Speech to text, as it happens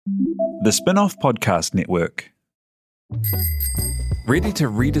The Spin-Off Podcast Network. Ready to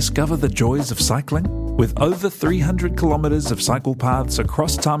rediscover the joys of cycling? With over 300 kilometres of cycle paths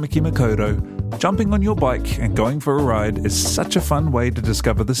across Tāmaki Makaurau, jumping on your bike and going for a ride is such a fun way to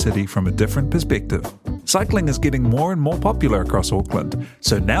discover the city from a different perspective. Cycling is getting more and more popular across Auckland,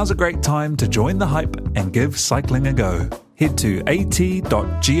 so now's a great time to join the hype and give cycling a go. Head to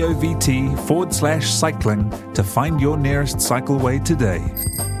at.govt/cycling to find your nearest cycleway today.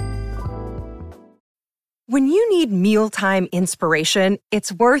 When you need mealtime inspiration,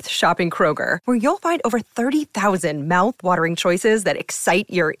 it's worth shopping Kroger, where you'll find over 30,000 mouth-watering choices that excite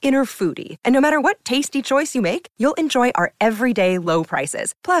your inner foodie. And no matter what tasty choice you make, you'll enjoy our everyday low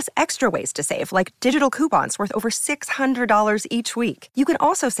prices, plus extra ways to save, like digital coupons worth over $600 each week. You can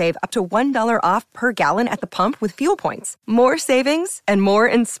also save up to $1 off per gallon at the pump with fuel points. More savings and more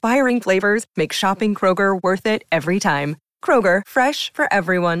inspiring flavors make shopping Kroger worth it every time. Kroger, fresh for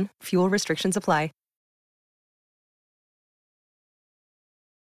everyone. Fuel restrictions apply.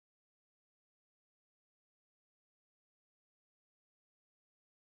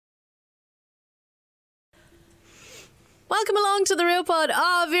 Welcome along to the Real Pod.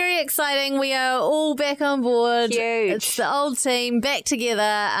 Oh, very exciting. We are all back on board. Huge. It's the old team back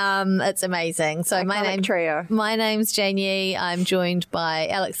together. It's amazing. So Iconic my name's Jane Yee. I'm joined by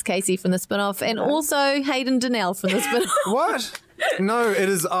Alex Casey from The Spin-Off and also Hayden Donnell from The Spin-Off. What? No, it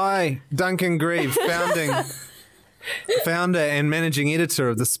is I, Duncan Grieve, founder and managing editor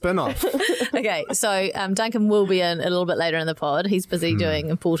of The Spin-Off. Okay, so Duncan will be in a little bit later in the pod. He's busy doing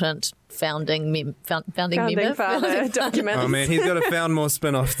important founding member. Father documents. Oh man, he's got to found more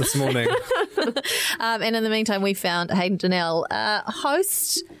Spin-Off this morning. And in the meantime, we found Hayden Donnell,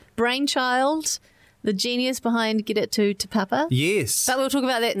 host, brainchild, the genius behind Get It to Papa. Yes. But we'll talk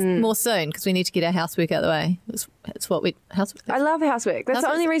about that more soon because we need to get our housework out of the way. It's what we housework. I love housework. That's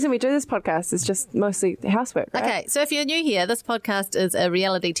the only reason we do this podcast is just mostly housework, right? Okay, so if you're new here, this podcast is a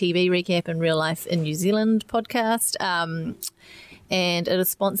reality TV recap in real life in New Zealand podcast. And it is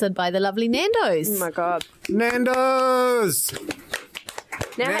sponsored by the lovely Nando's. Oh my God. Nando's!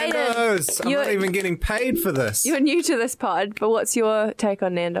 Now, Nando's! Hayden, I'm not even getting paid for this. you're new to this pod, but what's your take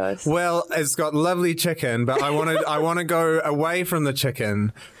on Nando's? Well, it's got lovely chicken, but I want to go away from the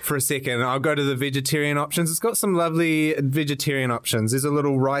chicken for a second. I'll go to the vegetarian options. It's got some lovely vegetarian options. There's a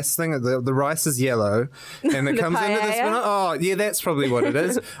little rice thing. The rice is yellow, and it comes into this one. Oh, yeah, that's probably what it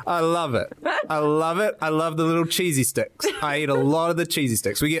is. I love it. I love it. I love the little cheesy sticks. I eat a lot of the cheesy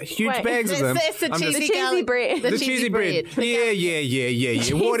sticks. We get huge bags of them. That's the cheesy bread. The cheesy bread. Yeah.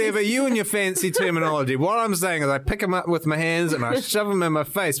 Whatever, you and your fancy terminology. What I'm saying is I pick them up with my hands and I shove them in my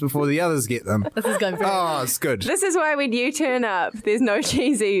face before the others get them. This is going very Oh, it's good. This is why when you turn up, there's no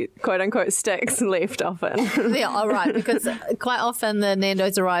cheesy, quote-unquote, sticks left often. Yeah, all right, because quite often the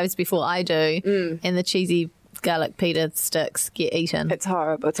Nando's arrives before I do, and the cheesy garlic pita sticks get eaten. It's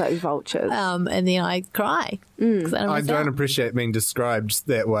horrible. It's like vultures. And then I cry. I don't appreciate being described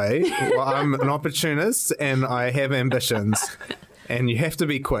that way. Well, I'm an opportunist and I have ambitions. And you have to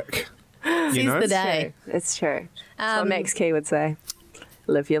be quick. You know? The day. It's true. That's what Max Key would say.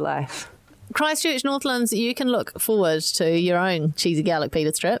 Live your life. Christchurch Northlands, you can look forward to your own cheesy garlic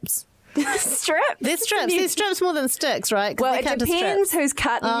pita strips. Strips? They're strips. They're strips more than sticks, right? Well, it depends who's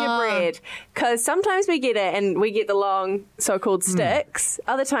cutting your bread. Because sometimes we get it and we get the long so-called sticks.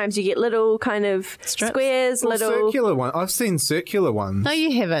 Other times you get little kind of squares, little... circular one. I've seen circular ones. No,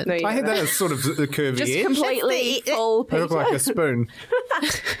 you haven't. No, you I had haven't. that as sort of the curvy Just edge. completely full They look pita. like a spoon.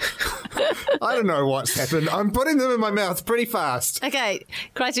 I don't know what's happened. I'm putting them in my mouth pretty fast. Okay,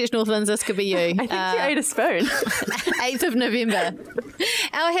 Christchurch Northlands, this could be you. I think you ate a spoon. 8th of November.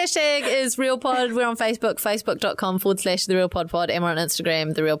 Our hashtag is RealPod. We're on Facebook, facebook.com/TheRealPodPod, and we're on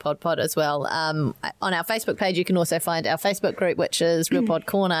Instagram, The Real Pod Pod as well. On our Facebook page, you can also find our Facebook group, which is Real Pod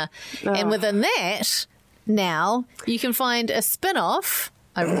Corner. And within that, now, you can find a spin-off,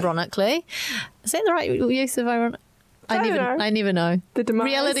 ironically. Is that the right use of ironic? I never know. The demise.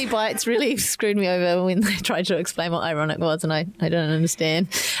 Reality Bites really screwed me over when they tried to explain what ironic was, and I don't understand.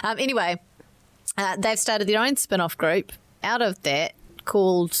 Anyway, they've started their own spin-off group out of that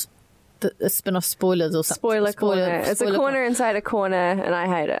called the spin-off spoilers or something. Spoiler corner. It's a corner inside a corner, and I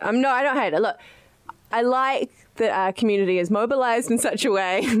hate it. No, I don't hate it. Look, I like that our community is mobilised in such a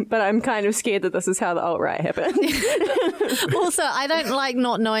way, but I'm kind of scared that this is how the alt-right happened. Also, I don't like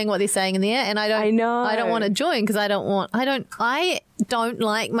not knowing what they're saying in there, and I don't want to join because I don't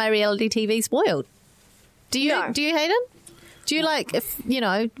like my reality TV spoiled. Do you? No. Do you, Hayden? Do you like,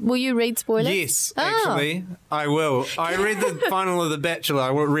 will you read spoilers? Yes, actually, I will. I read the final of The Bachelor.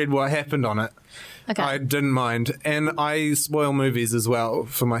 I read what happened on it. Okay. I didn't mind. And I spoil movies as well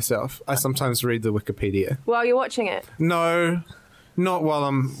for myself. I sometimes read the Wikipedia. While you're watching it? No, not while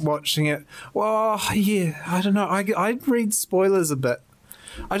I'm watching it. Well, yeah, I don't know. I read spoilers a bit.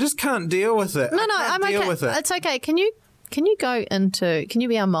 I just can't deal with it. No, I'm okay. With it. It's okay. Can you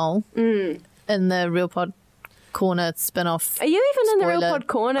be our mole in the Real Pod Corner spin-off? Are you even in the Real spoiler Pod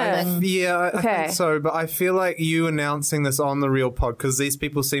Corner? thing? Yeah, I Okay. think so, but I feel like you announcing this on the Real Pod, because these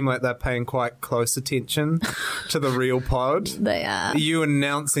people seem like they're paying quite close attention to the Real Pod. They are. You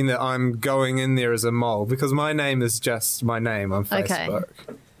announcing that I'm going in there as a mole, because my name is just my name on Facebook,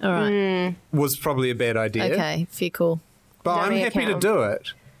 All right. was probably a bad idea. Okay. Fair call. But I'm Dummy happy account. to do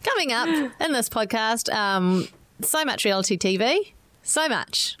it. Coming up in this podcast, so much reality TV. So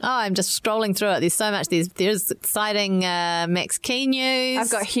much. Oh, I'm just scrolling through it. There's so much. There's exciting Max Key news. I've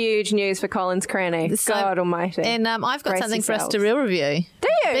got huge news for Colin's Cranny. So- God almighty. And I've got Brace something for us to yourselves. real review. Do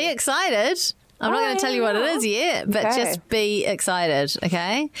you? Be excited. I'm not going to tell you what it is yet, but Okay. just be excited,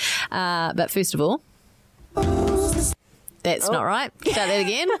 okay? But first of all, that's not right. Start that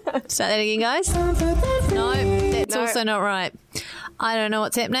again. Start that again, guys. No, that's No. also not right. I don't know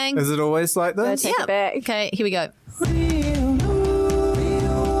what's happening. Is it always like this? Take it back. Okay, here we go.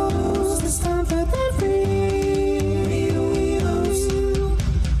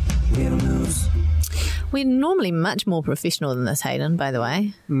 We're normally much more professional than this, Hayden, by the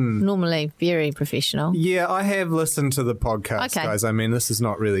way. Normally very professional. Yeah, I have listened to the podcast, Okay. guys. I mean, this is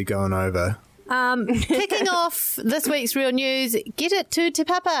not really going over. Kicking off this week's Real News, Get It to Te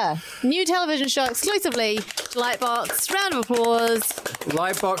Papa. New television show exclusively to Lightbox. Round of applause.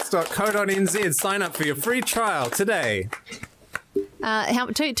 Lightbox.co.nz. Sign up for your free trial today.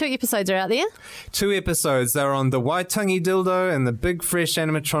 Two episodes are out there. 2 episodes. They're on the Waitangi dildo and the big fresh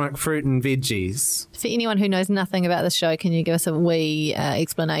animatronic fruit and veggies. For anyone who knows nothing about this show, can you give us a wee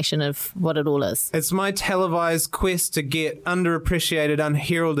explanation of what it all is? It's my televised quest to get underappreciated,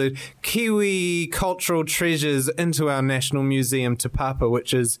 unheralded Kiwi cultural treasures into our National Museum Te Papa,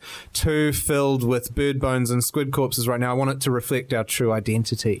 which is too filled with bird bones and squid corpses right now. I want it to reflect our true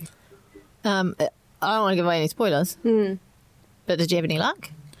identity. I don't want to give away any spoilers. But did you have any luck?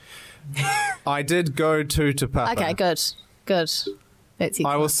 I did go to Te Papa. Okay, good. That's it.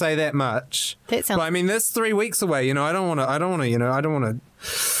 I will say that much. That sounds- But I mean, that's 3 weeks away. You know, I don't want to.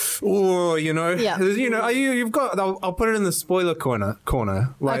 Oh, you know, Yeah. You know, you've got. I'll put it in the spoiler corner,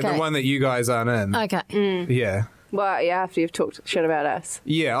 like Okay. the one that you guys aren't in. Okay. Yeah, Well, yeah, after you've talked shit about us.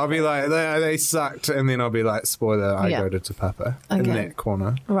 yeah. I'll be like, they sucked, and then I'll be like, spoiler. I Yeah. go to Te Papa in Okay. that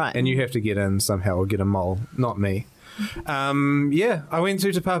corner, Right. And you have to get in somehow or get a mole, not me. Yeah, I went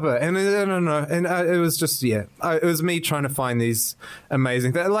to Te Papa, and I don't know, and it was just it was me trying to find these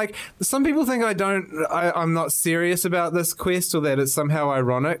amazing things. Like, some people think I'm not serious about this quest, or that it's somehow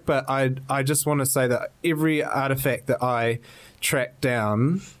ironic, but I just want to say that every artifact that I track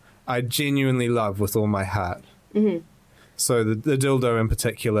down, I genuinely love with all my heart. Mm-hmm. So the dildo in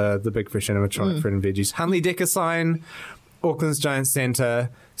particular, the big fresh animatronic fruit and veggies, Hunley Decker sign, Auckland's Giant Centre,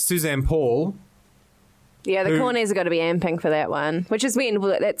 Suzanne Paul. Yeah, the corners are going to be amping for that one, which is when?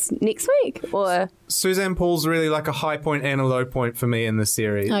 Well, that's next week? Or Suzanne Paul's really like a high point and a low point for me in the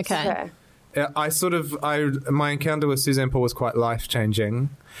series. Okay. My encounter with Suzanne Paul was quite life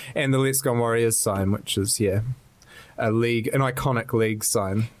changing, and the Let's Go Warriors sign, which is an iconic league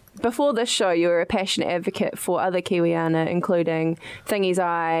sign. Before this show, you were a passionate advocate for other Kiwiana, including Thingy's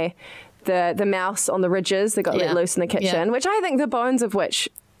Eye, the mouse on the ridges that got Yeah. let loose in the kitchen, Yeah. which I think the bones of which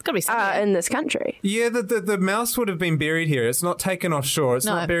It's got to be something. are in this country. Yeah, the mouse would have been buried here. It's not taken offshore. It's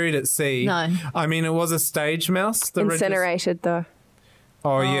No. not buried at sea. No. I mean, it was a stage mouse. The ridges- Incinerated, though.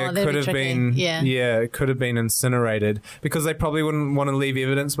 Oh, yeah, it that'd could be have tricky. been. Yeah. It could have been incinerated because they probably wouldn't want to leave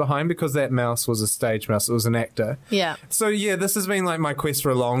evidence behind because that mouse was a stage mouse. It was an actor. Yeah. So yeah, this has been like my quest for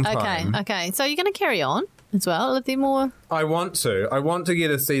a long time. Okay. So you're going to carry on as well? Are there more? I want to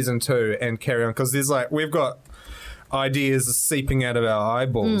get a season 2 and carry on because we've got ideas seeping out of our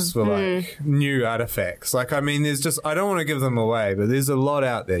eyeballs for new artifacts. Like, I mean, I don't want to give them away, but there's a lot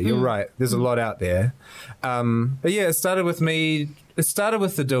out there. You're right. There's a lot out there. But yeah, it started with the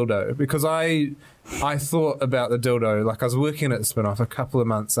dildo because I thought about the dildo. Like, I was working at the spin-off a couple of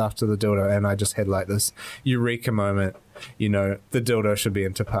months after the dildo, and I just had like this eureka moment. You know, the dildo should be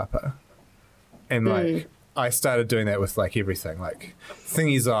in Te Papa. And like, I started doing that with like everything, like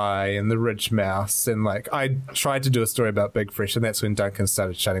Thingy's Eye and the Ridge Mouse, and like I tried to do a story about Big Fresh, and that's when Duncan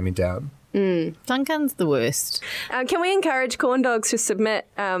started shutting me down. Duncan's the worst. Can we encourage corn dogs to submit?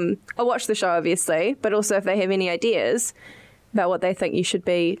 I'll watch the show, obviously, but also if they have any ideas about what they think you should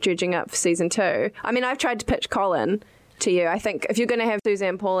be dredging up for season 2. I mean, I've tried to pitch Colin to you. I think if you're going to have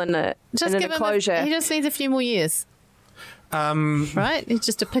Suzanne Paul in an enclosure, he just needs a few more years. Right? He's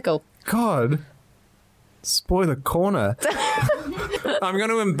just a pickle. God. Spoiler corner. I'm going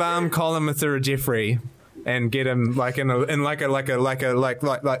to embalm Colin Mathura Jeffrey and get him like in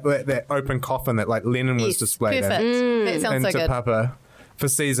that open coffin that like Lennon was displayed perfect. in. That sounds so Te good. Papa for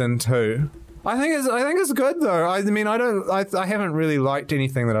season 2. I think it's good though. I mean, I haven't really liked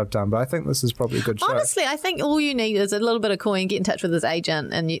anything that I've done, but I think this is probably a good show. Honestly, I think all you need is a little bit of coin, get in touch with his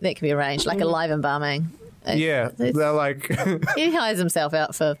agent, and that can be arranged, like a live embalming. Yeah, they're like he hires himself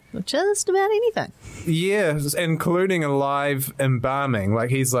out for just about anything. Yeah, including a live embalming. Like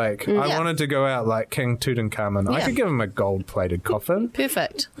he's like, I wanted to go out like King Tutankhamun. I could give him a gold-plated coffin.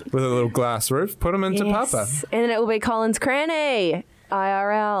 Perfect. With a little glass roof. Put him into Papa. And then it will be Colin's cranny,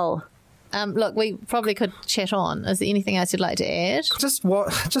 IRL. Look, we probably could chat on. Is there anything else you'd like to add? Just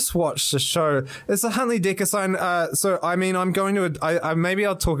watch the show. It's the Huntley Decker sign. So, I mean, I'm going to... maybe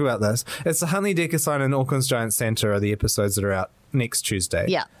I'll talk about this. It's the Huntley Decker sign and Auckland's Giant Centre are the episodes that are out next Tuesday.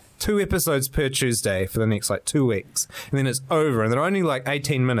 Yeah. 2 episodes per Tuesday for the next, 2 weeks. And then it's over. And they're only,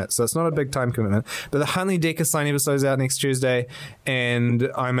 18 minutes, so it's not a big time commitment. But the Huntley Decker sign episode's out next Tuesday,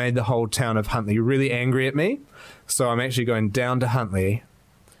 and I made the whole town of Huntley really angry at me. So I'm actually going down to Huntley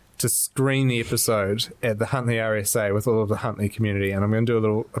to screen the episode at the Huntley RSA with all of the Huntley community, and I'm going to do a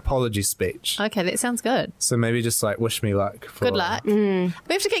little apology speech. Okay, that sounds good. So maybe just wish me luck. Good luck. We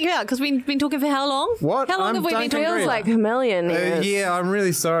have to kick you out because we've been talking for how long? What? How long have we been talking? Feels like a million years. Yeah, I'm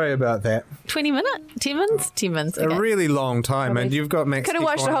really sorry about that. 20 minutes? 10 minutes? 10 minutes. Okay. A really long time, and you've got Max. Could have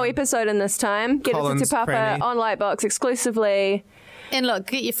watched the whole episode in this time. Get Colin's it to Papa Cranny. on Lightbox exclusively. And look,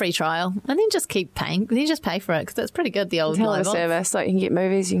 get your free trial, and then just keep paying. Then just pay for it because that's pretty good. The old It's a hell of a Live service. Like you can get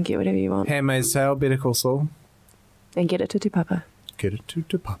movies, you can get whatever you want, Handmaid's Tale, Better Call Saul. and get it to Papa. Get it to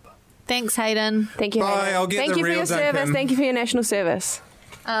Papa. Thanks, Hayden. Thank you. Bye, Hayden. I'll get Thank the you for real your Duncan. service. Thank you for your national service.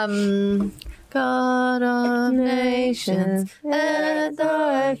 God of nations, at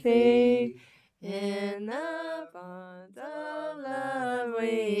thy feet, in the bonds of love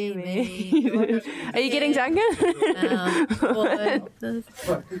we meet. Are you getting Duncan?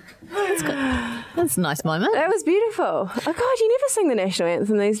 That's a nice moment. That was beautiful. Oh God, you never sing the national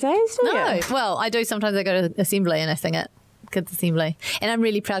anthem these days, do No, you? well, I do. Sometimes I go to assembly and I sing it. Kids assembly, and I'm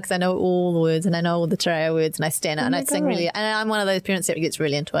really proud because I know all the words and I know all the Te Reo words and I stand out and I sing really. And I'm one of those parents that gets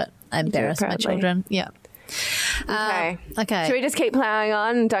really into it. I embarrass my proudly. children. Yeah. Okay. Okay. Should we just keep plowing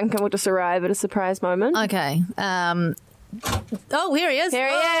on and Duncan will just arrive at a surprise moment? Okay. Oh, here he is. Here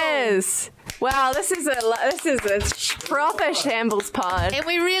Whoa. he is. Wow, this is a proper shambles pod. And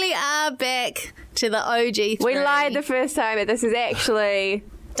we really are back to the OG. We lied the first time, but this is actually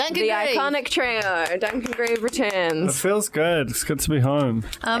Duncan the Grieve. iconic trio. Duncan Grieve It returns. feels good. It's good to be home.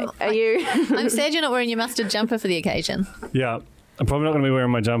 Are you? I'm sad you're not wearing your mustard jumper for the occasion. Yeah. I'm probably not going to be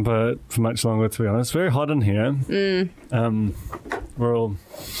wearing my jumper for much longer, to be honest. It's very hot in here. We're all...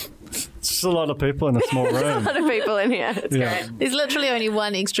 It's just a lot of people in a small room. A lot of people in here. It's Yeah. great. There's literally only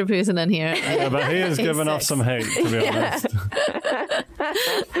one extra person in here. Yeah, but he has given off some heat, to be honest.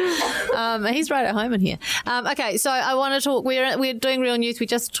 He's right at home in here. Okay, so I want to talk. We're doing real news. We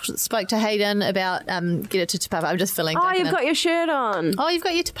just spoke to Hayden about Get It to Te Papa. I'm just filling. Oh, Duncan you've in. got your shirt on. Oh, you've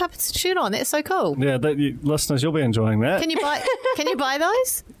got your Te Papa shirt on. That's so cool. Yeah, listeners, you'll be enjoying that. Can you buy? Can you buy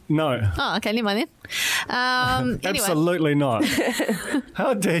those? No. Oh, okay, never mind then. Anyway, Absolutely not.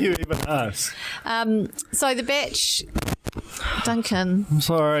 How dare you even ask? so the batch, Duncan. I'm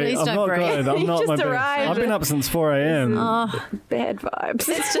sorry. Please I'm don't not breathe. good. I'm You not my just best. arrived. I've been up since 4 a.m. Bad vibes.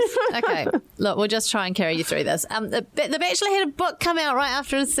 It's just okay. Look, we'll just try and carry you through this. The Bachelor had a book come out right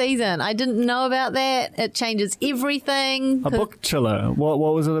after the season. I didn't know about that. It changes everything. A book chiller. What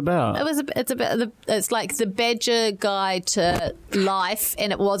was it about? It's like the Badger Guide to Life,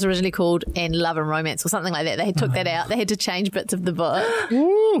 and it was originally called And Love and Romance or something like that. They took that out. They had to change bits of the book.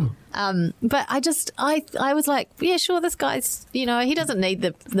 Ooh. But I was like, yeah, sure, this guy's, he doesn't need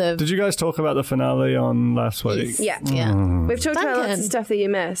the. Did you guys talk about the finale on last week? Yeah. Yeah. We've talked about lots Duncan. of stuff that you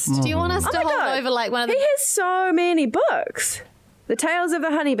missed. Do you want us to my hold God. over like one of He the? has so many books. The Tales of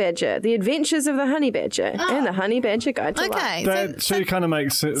the Honey Badger, The Adventures of the Honey Badger, and The Honey Badger Guide to Life. Okay, That so kind of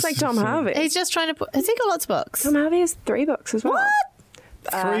makes sense. It's like Tom Harvey. he's just trying to put. Has he got lots of books? Tom Harvey has 3 books as well.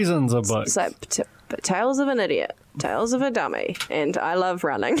 Threesons of books. It's like Tales of an Idiot, Tales of a Dummy, and I Love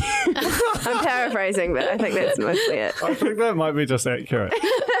Running. I'm paraphrasing, but I think that's mostly it. I think that might be just accurate.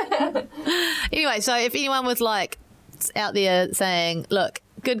 Anyway, so if anyone was like out there saying, look,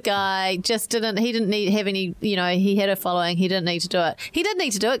 good guy, he didn't have any, he had a following, he didn't need to do it. He did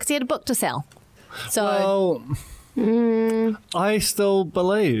need to do it because he had a book to sell. So Well, I still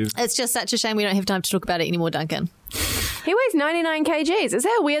believe. it's just such a shame we don't have time to talk about it anymore, Duncan. He weighs 99 kgs. Is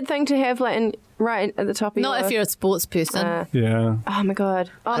that a weird thing to have like right at the top of Not if you're a sports person. Yeah. Oh my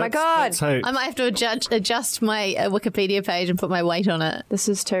god. Oh my god. That's hate. I might have to adjust my Wikipedia page and put my weight on it. This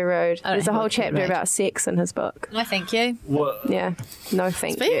is too rude. There's a have whole a chapter weight. about sex in his book. No, thank you. What? Yeah. No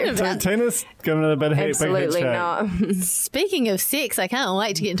thank Speaking you. of that, Tina's giving it a bit of heat. Absolutely not. speaking of sex, I can't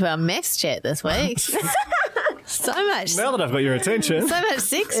wait to get into our MAFS chat this week. So much. Now that I've got your attention. So much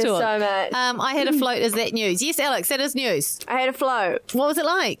sex There's talk. so much. I had a float. Is that news? Yes, Alex, that is news. I had a float. What was it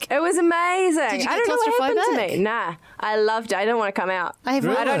like? It was amazing. Did you I get don't know what happened claustrophobic? to me. Nah. I loved it. I didn't want to come out. I have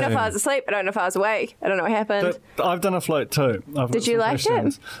I don't know if Really? I was asleep. I don't know if I was awake. I don't know what happened. But I've done a float too. I've got Did you some like it?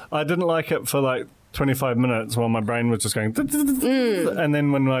 questions. I didn't like it for like 25 minutes while my brain was just going. And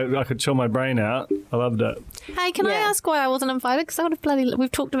then when I could chill my brain out, I loved it. Hey, can I Yeah. ask why I wasn't invited? Because I would have bloody.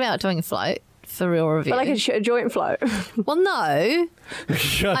 We've talked about doing a float for real review. But like a joint float. Well, no.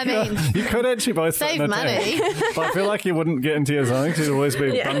 I mean, you could actually both fit save in a money. tank. But I feel like you wouldn't get into your zone because you'd always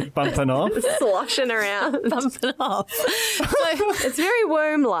be bumping off. Sloshing around. Bumping off. So, It's very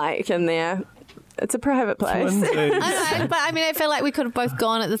womb-like in there. It's a private place. Twinsies. I know, but I mean, I feel like we could have both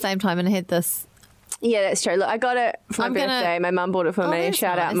gone at the same time and had this. Yeah, that's true. Look, I got it for my I'm gonna- birthday. My mum bought it for Oh, me. that's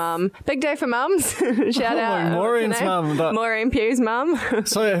Shout out, nice. mum. Big day for mums. Shout out. Maureen's what's her name? mum, Maureen Pugh's mum.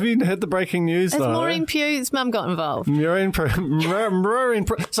 So have you heard the breaking news Has though? Maureen Pugh's mum got involved? Maureen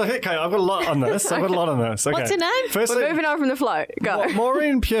So okay, I've got a lot on this. Okay. What's her name? Firstly, We're moving on from the float. Go.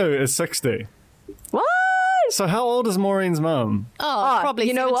 Maureen Pugh is 60. What? So how old is Maureen's mum? Oh, probably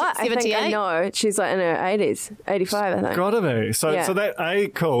You know 70, what? I think 78. I know. She's like in her 80s. 85, I think. Gotta be. So Yeah. so that A,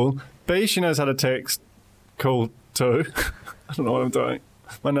 cool. B, she knows how to text. Cool too. I don't know what I'm doing.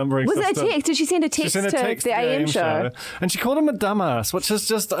 My numbering Was that a system. text? Did she send a She text sent a to text the to AM show? and she called him a dumbass, which is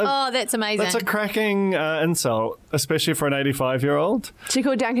just Oh, that's amazing. that's a cracking insult, especially for an 85-year-old. She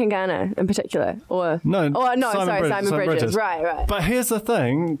called Duncan Garner in particular, or No, Oh no, Simon sorry, Bridges, Simon Simon Bridges. Bridges. Right. But here's the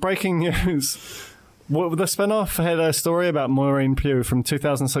thing: breaking news. The spin-off had a story about Maureen Pugh from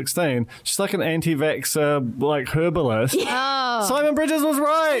 2016. She's like an anti-vaxxer, like herbalist. Oh. Simon Bridges was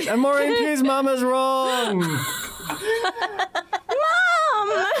right, and Maureen Pugh's mum is wrong.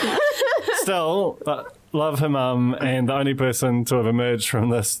 Mom. Still, love her mum, and the only person to have emerged from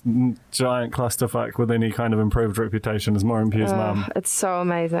this giant clusterfuck with any kind of improved reputation is Maureen Pugh's mum. It's so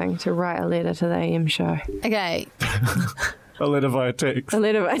amazing to write a letter to the AM show. Okay. A letter via text. A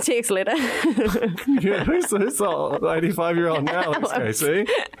letter, a text letter, Yeah, who's the 85-year-old now, Alex Casey?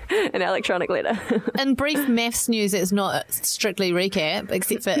 an electronic letter. In brief MAFS news, it's not strictly recap,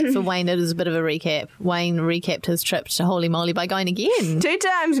 except for Wayne, it is a bit of a recap. Wayne recapped his trip to Holy Moly by going again. 2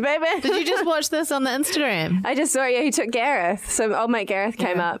 times, baby. Did you just watch this on the Instagram? I just saw, he took Gareth. So old mate Gareth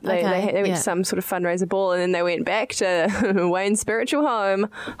came Yeah. up. They went to some sort of fundraiser ball, and then they went back to Wayne's spiritual home,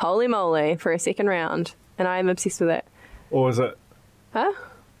 Holy Moly, for a second round. And I am obsessed with it. Or is it? Huh?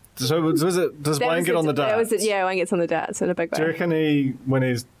 So does Wayne get on the darts? Wayne gets on the darts in a big way. Do you reckon when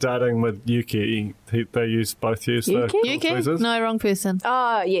he's darting with Yuki, they both use the Yuki? Yuki? tweezers? No, wrong person.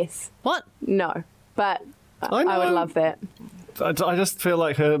 Oh, yes. What? No. But I I would know. love that. I just feel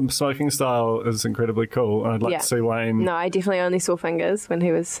like her smoking style is incredibly cool, and I'd like Yeah. to see Wayne. No, I definitely only saw fingers when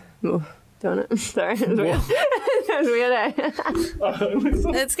he was doing it. Sorry. It was weird. It was weird,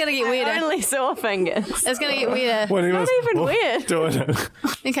 eh? It's going to get I weirder. only saw fingers. It's going to get weirder. When he Not was even weird. doing it.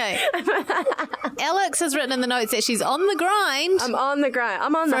 Okay. Alex has written in the notes that she's on the grind I'm on the grind.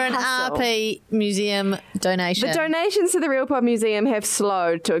 I'm on for the an hustle. RP museum donation. The donations to the Real Pod Museum have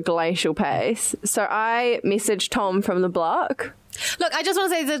slowed to a glacial pace. So I messaged Tom from the block. Look, I just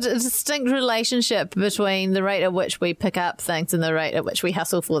want to say there's a distinct relationship between the rate at which we pick up things and the rate at which we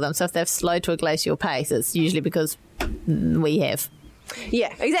hustle for them. So if they've slowed to a glacial pace, it's usually because we have.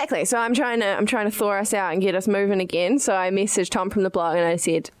 Yeah, exactly. So I'm trying to thaw us out and get us moving again. So I messaged Tom from the blog and I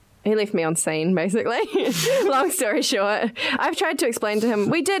said, he left me on scene, basically. Long story short, I've tried to explain to him.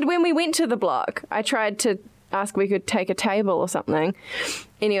 We did when we went to the block. I tried to ask if we could take a table or something.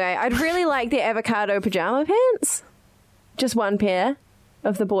 Anyway, I'd really like the avocado pajama pants. Just one pair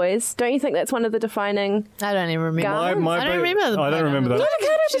of the boys. Don't you think that's one of the defining? I don't even remember. Garments? I don't remember. I don't remember that.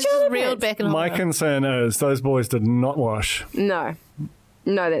 Avocado She's pajama just reeled pants. back in My concern is those boys did not wash. No,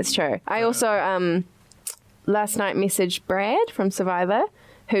 that's true. I also last night messaged Brad from Survivor,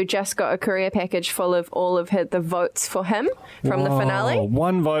 who just got a courier package full of all of the votes for him from the finale. Oh,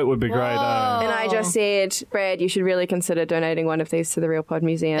 one vote would be great. Whoa. Eh? And I just said, Brad, you should really consider donating one of these to the Real Pod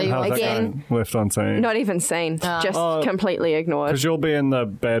Museum. Are you How's that Again, going? Left on scene. not even seen, just Oh. completely ignored. Because you'll be in the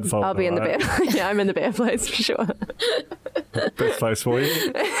bad folder. I'll be in the right? bad. Yeah, I'm in the bad place for sure. Best place for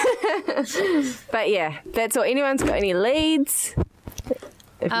you. But yeah, that's all. Anyone's got any leads?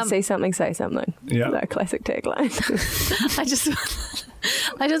 If you see something, say something. Yeah. No, classic tagline.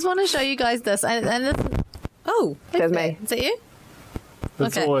 I just want to show you guys this. And That's me. Is it you?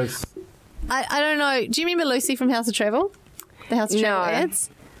 It's Okay. always. I don't know. Do you remember Lucy from House of Travel? The House of Travel No. ads?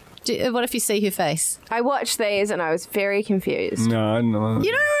 What if you see her face? I watched these and I was very confused. No. You don't remember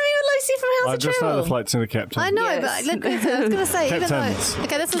Lucy from House I of just Travel? know the flight centre captain. I know, Yes. but look, I was going to say, even Captains. though...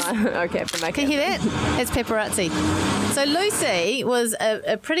 Okay, this is... Okay, for my Can you hear that? It's paparazzi. So Lucy was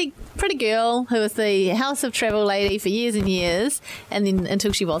a pretty girl who was the House of Travel lady for years and years, and then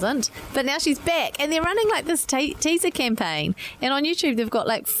until she wasn't. But now she's back, and they're running like this teaser campaign. And on YouTube, they've got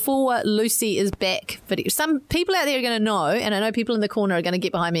like 4 Lucy is back videos. Some people out there are going to know, and I know people in the corner are going to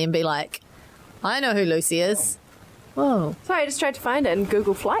get behind me and be like, I know who Lucy is. Whoa, Sorry, I just tried to find it and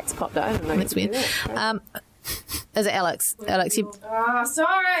Google Flights popped up. I don't know. that's weird. Is it Alex? Alex,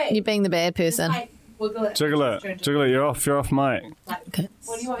 Sorry. you're being the bad person. Like, wiggle it. Jiggle it. You're off mic. Like, Okay.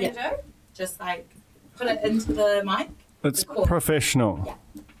 what do you want me to do? Just like put it into the mic. It's Record. professional.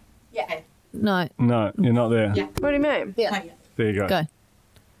 Yeah. Okay. No, No, you're not there. Yeah. What do you mean? Not yet. There you go. go.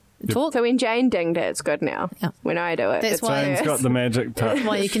 Talk. So when Jane dinged it, it's good now. Yeah. When I do it, That's it's why- Jane's worse. got the magic touch.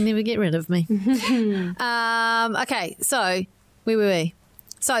 Why you can never get rid of me. Okay, so where were we?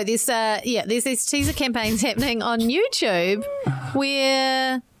 So there's these teaser campaigns happening on YouTube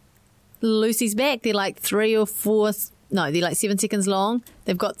where Lucy's back. They're like 3 or 4. No, they're like 7 seconds long.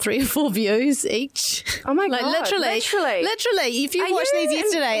 They've got 3 or 4 views each. Oh my Like God, literally. If you Are watched you these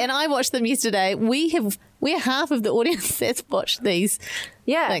yesterday and I watched them yesterday, we're half of the audience that's watched these.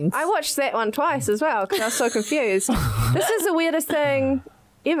 Yeah, things. I watched that one twice as well because I was so confused. This is the weirdest thing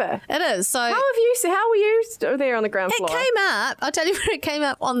ever. It is. So How were you there on the ground it floor? came up. I'll tell you where it came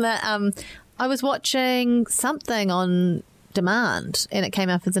up on the. I was watching something on demand, and it came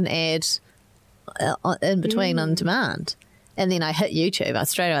up as an ad in between on demand. And then I hit YouTube.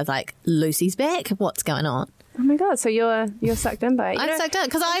 I was like, "Lucy's back. What's going on?" Oh my God! So you're sucked in by it. I'm sucked in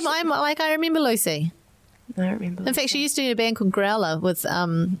because I'm like I remember Lucy. I don't remember. In fact, she used to be in a band called Growler with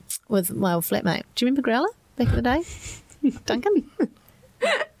my old flatmate. Do you remember Growler back in the day, Duncan?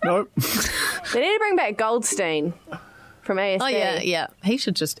 Nope. They need to bring back Goldstein from ASD. Oh yeah. He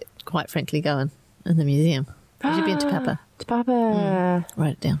should just, quite frankly, go in the museum. He should be in Te Papa. Te Papa.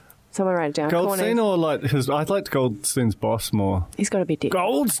 Write it down. Someone write it down. Goldstein Corners. or like his? I'd like Goldstein's boss more. He's got to be dead.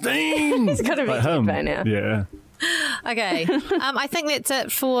 Goldstein. He's got to be Like dead him. by now. Yeah. Okay. I think that's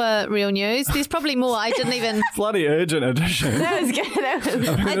it for real news. There's probably more. I didn't even. Bloody urgent edition. That was good. That was.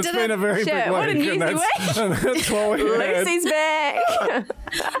 It's didn't- been a very Shit, big what a week. newsy and that's, and that's what we had. Lucy's back.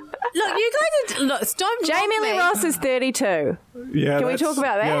 Look, you guys are. Look, don't mock Jamie Lee me. Ross is 32. Yeah, Can we that's- talk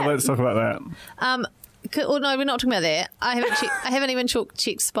about that? Yeah, let's talk about that. Oh no, we're not talking about that. I haven't even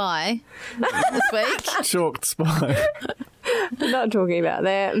checked Spy this week. Chalked spy. We're not talking about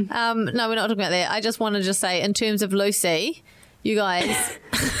that. No, we're not talking about that. I just want to just say, in terms of Lucy, you guys.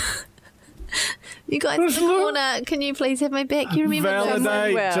 You guys in the corner, can you please have my back? You remember Lucy?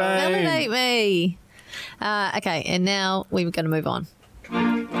 Validate, Well, Jane. Validate me. Okay, and now we're going to move on.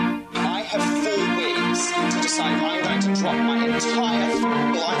 I have 4 weeks to decide I'm going to drop my entire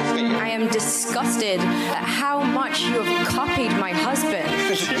life in. I am disgusted at how much you have copied my husband.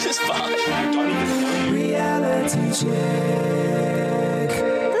 This is fine. I don't even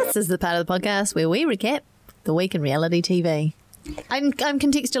This is the part of the podcast where we recap the week in reality TV. I'm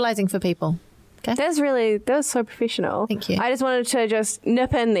contextualizing for people. Okay. That was so professional. Thank you. I just wanted to just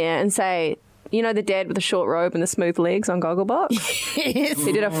nip in there and say, you know the dad with the short robe and the smooth legs on Gogglebox? Yes.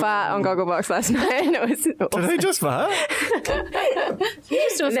 He did a fart on Gogglebox last night and it was awesome. Did he just fart?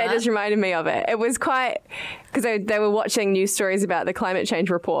 And that just reminded me of it. It was quite, because they were watching news stories about the climate change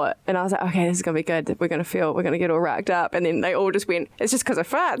report, and I was like, okay, this is going to be good. We're going to get all racked up. And then they all just went, it's just because of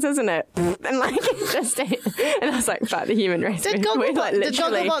farts, isn't it? And like, and I was like, fuck the human race. Did We're Gogglebox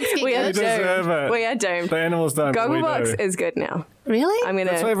get we are good? They deserve doomed. it. We are doomed. The animals don't. but we Gogglebox do. is good now. Really? I'm going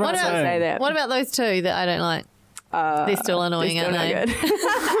That's what to everyone's saying. say that. What about those two that I don't like? They're still annoying, They're aren't still they?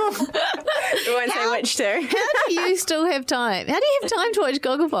 no good. We won't say which two. How do you still have time? How do you have time to watch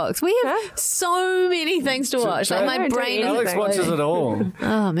Gogglebox? We have so many things to watch. Like my don't do brain is Alex anything. watches it all.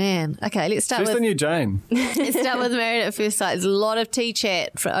 Oh man. Okay, let's start She's the with new Jane. let's start with Married at First Sight. There's a lot of tea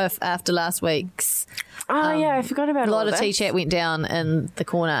chat after last week's. Oh, yeah, I forgot about A lot all of tea this. chat went down in the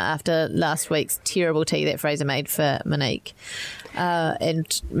corner after last week's terrible tea that Fraser made for Monique.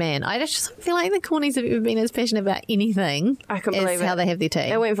 And man, I just feel like the Cornies have ever been as passionate about anything I couldn't as believe how it. they have their tea.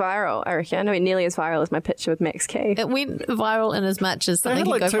 It went viral, I reckon. I mean, nearly as viral as my picture with Max Key. It went viral in as much as They something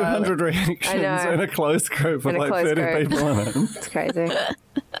had could like go viral. 200 reactions I know. in a closed group with In a like closed 30 group. people in it. It's crazy.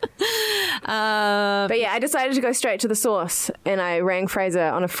 But yeah, I decided to go straight to the source, and I rang Fraser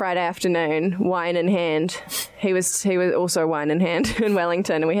on a Friday afternoon, wine in hand. He was also wine in hand in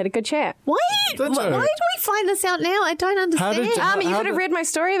Wellington, and we had a good chat. Why do we find this out now? I don't understand. You could have read my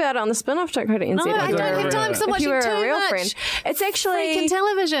story about it on the spinoff.co.nz. No, I don't have time because I'm watching you were too a real much friend. It's actually freaking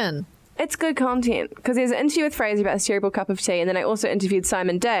television. It's good content because there's an interview with Fraser about his terrible cup of tea, and then I also interviewed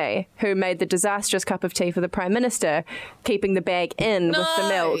Simon Day, who made the disastrous cup of tea for the Prime Minister, keeping the bag in with the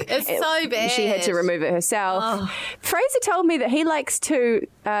milk. It's so bad. She had to remove it herself. Oh. Fraser told me that he likes to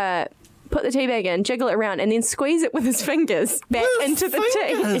put the tea bag in, jiggle it around, and then squeeze it with his fingers back into the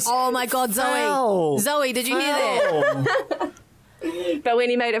tea. Oh my God, Zoe! Ow. Zoe, did you hear that? But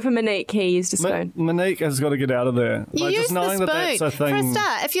when he made it for Monique, he used a spoon. Monique has got to get out of there. You use just knowing the spoon. that that's a thing. For a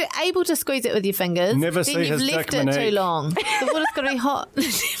start, if you're able to squeeze it with your fingers, Never then see you've his left dick, it Monique. too long. The water's got to be hot.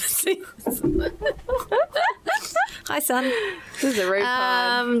 Never see this. Hi, son. This is a rude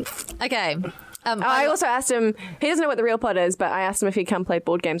pod. Okay. I also asked him, he doesn't know what the real pod is, but I asked him if he'd come play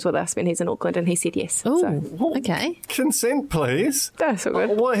board games with us when he's in Auckland, and he said yes. Oh, So, okay. Consent, please. that's all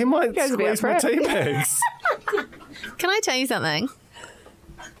good. Well, he might Goes a bit squeeze my for it. tea bags. Can I tell you something?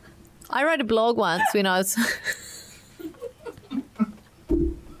 I wrote a blog once when I was...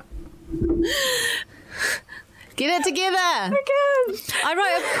 Get it together.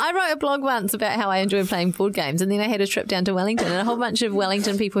 I wrote a blog once about how I enjoy playing board games, and then I had a trip down to Wellington, and a whole bunch of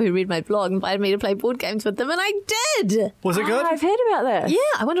Wellington people who read my blog invited me to play board games with them, and I did. Was it good? I've heard about this.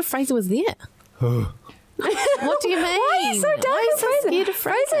 Yeah, I wonder if Fraser was there. What do you mean? Why are you so down Why are you with so Fraser? scared of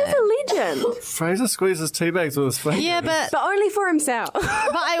Fraser? Fraser is a legend. Fraser squeezes tea bags with his fingers. Yeah, but But only for himself.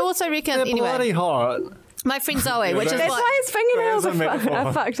 I also reckon They're anyway. bloody hot. My friend Zoe, which is That's what why his fingernails There's a metaphor.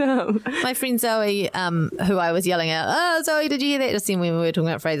 are fucked up. my friend Zoe, who I was yelling at, oh Zoe, did you hear that? Just then when we were talking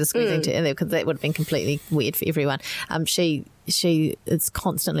about Fraser squeezing to because that would have been completely weird for everyone. She is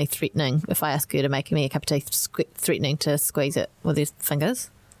constantly threatening if I ask her to make me a cup of tea, threatening to squeeze it with her fingers.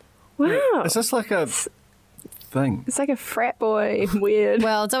 Wow. Is this like a thing? It's like a frat boy. Weird.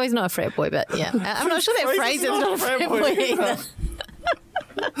 Well, Zoe's not a frat boy, but yeah, I'm not sure that Fraser's not a frat boy either.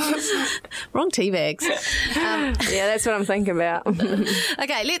 Wrong tea bags. Yeah, that's what I'm thinking about.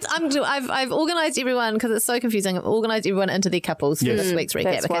 Okay, I've organised everyone because it's so confusing. I've organised everyone into their couples for this week's recap.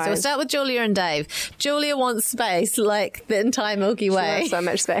 That's Okay, so we'll wise. start with Julia and Dave. Julia wants space like the entire Milky She Way. has so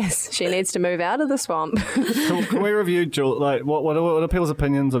much space. She needs to move out of the swamp. Can we review Julia? Like, what are people's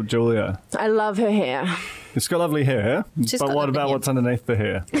opinions of Julia? I love her hair. She's got lovely hair, She's but got what lovely about hair. what's underneath the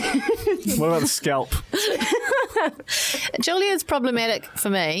hair? What about the scalp? Julia's problematic for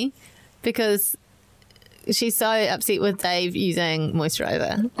me because she's so upset with Dave using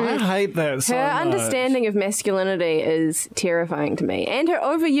moisturiser. I hate that so Her much. understanding of masculinity is terrifying to me. And her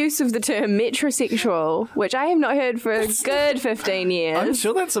overuse of the term metrosexual, which I have not heard for a good 15 years. I'm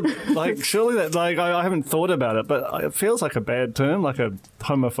sure that's surely that I haven't thought about it, but it feels like a bad term, like a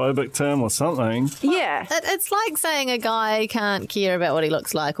homophobic term or something. Yeah. It's like saying a guy can't care about what he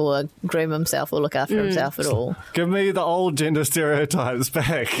looks like or groom himself or look after himself at all. Give me the old gender stereotypes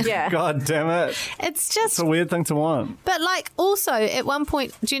back. Yeah. God damn it. It's just It's a weird thing to want. But also at one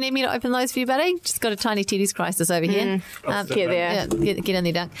point, do you need me to open those for you, buddy? Just got a tiny titties crisis over here. Get there. Yeah, get in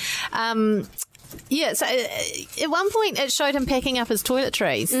there, Dunk. Yeah, so at one point it showed him packing up his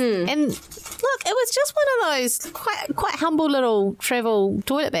toiletries, and look, it was just one of those quite humble little travel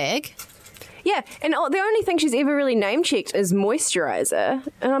toilet bag. Yeah, and the only thing she's ever really name-checked is moisturiser.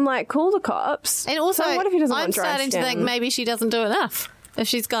 And I'm like, call the cops. And also, So what if he doesn't I'm want dry starting to skin? think maybe she doesn't do enough. If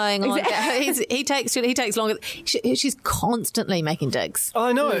she's going on, he takes longer. She's constantly making digs.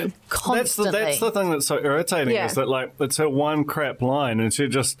 I know. Constantly. That's the thing that's so irritating Yeah. is that like it's her one crap line and she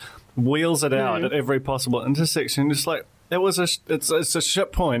just wheels it out at every possible intersection. Just like it's a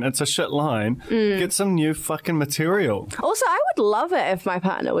shit point. It's a shit line. Get some new fucking material. Also, I would love it if my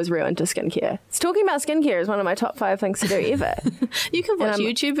partner was real into skincare. Talking about skincare is one of my top 5 things to do ever. You can watch I'm-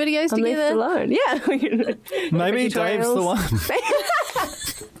 YouTube videos I'm together. left alone. Yeah. Maybe Dave's the one.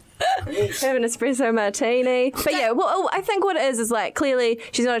 Have an espresso martini. But yeah, well, I think what it is like clearly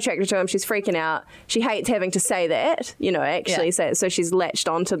she's not attracted to him. She's freaking out. She hates having to say that, actually say it. So she's latched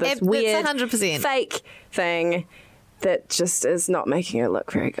onto this It's weird 100%. fake thing that just is not making her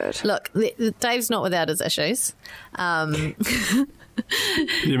look very good. Look, Dave's not without his issues.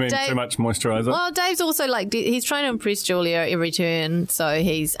 You mean Dave- too much moisturiser? Well, Dave's also he's trying to impress Julia every turn, so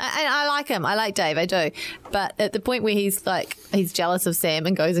and I like him. I like Dave, I do. But at the point where he's jealous of Sam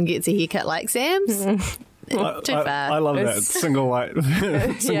and goes and gets a haircut like Sam's, too far. I love that single white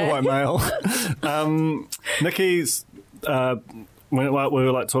male. Nikki's when we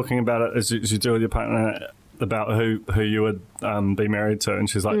were like talking about it as you do with your partner. about who you would be married to, and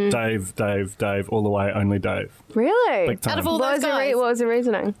she's like, Dave, all the way, only Dave. Really? Big time. Out of all What those was, guys. what was the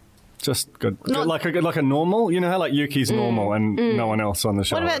reasoning? Just good. Like a normal, you know how like Yuki's normal and no one else on the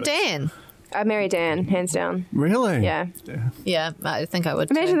show. What about is. Dan? I'd marry Dan, hands down. Really? Yeah. Yeah, I think I would.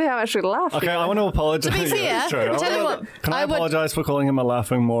 Imagine too. how much we'd laugh. Okay, I want to apologise. To be fair, True. tell you what, Can I I would- apologise for calling him a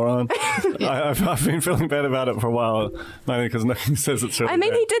laughing moron? I've been feeling bad about it for a while, mainly because Nikki says it's really I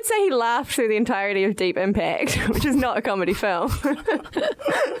mean, bad. he did say he laughed through the entirety of Deep Impact, which is not a comedy film.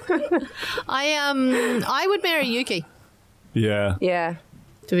 I would marry Yuki, Yeah. Yeah.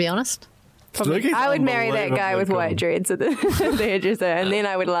 to be honest. Yuki's I would marry that guy with unbelievably white dreads at the hairdresser, and then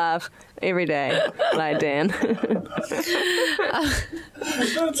I would laugh every day like Dan.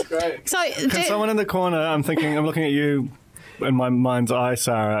 That's great. So, Can someone in the corner, I'm looking at you in my mind's eye,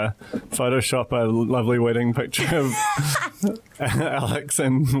 Sarah, Photoshop a lovely wedding picture of Alex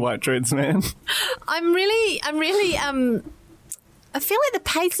and White Dreads Man. I'm really I feel like the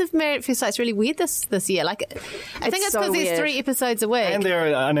pace of Married at First Sight is really weird this year. Like, I think it's so because there's weird. 3 episodes a week. And they're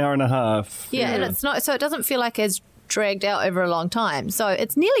an hour and a half. Yeah, and it's not, so it doesn't feel like it's dragged out over a long time. So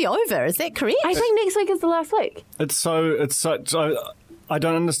it's nearly over. Is that correct? I think next week is the last week. It's such. I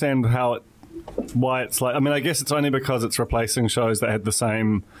don't understand why it's like. I mean, I guess it's only because it's replacing shows that had the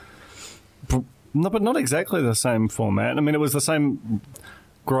same. No, but not exactly the same format. I mean, it was the same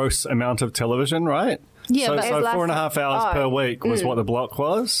gross amount of television, right? Yeah, so, but so it was 4.5 hours per week was what the block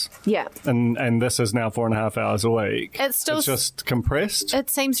was. Yeah. And this is now 4.5 hours a week. It's still just compressed. It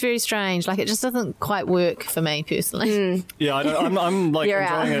seems very strange. Like, it just doesn't quite work for me personally. Yeah, I'm like You're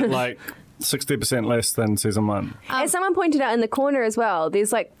enjoying out. it like 60% less than season 1. As someone pointed out in the corner as well,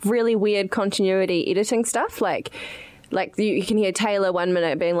 there's like really weird continuity editing stuff. Like you can hear Taylor 1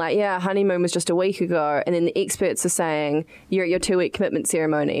 minute being like, yeah, honeymoon was just a week ago. And then the experts are saying, you're at your 2-week commitment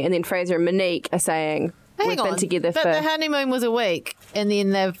ceremony. And then Fraser and Monique are saying, we've been together but for... the honeymoon was a week, and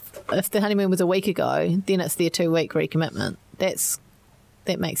then if the honeymoon was a week ago, then it's their 2-week recommitment.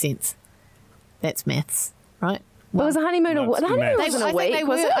 That makes sense. That's maths, right? Well, was the honeymoon No, the honeymoon maths. wasn't a I think week, they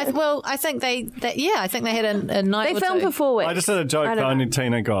was were. it? I think they had a night. They or filmed two. for 4 weeks. I just had a joke I that don't only know.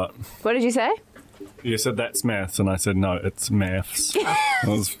 Tina got. What did you say? You said that's maths, and I said no, it's maths. It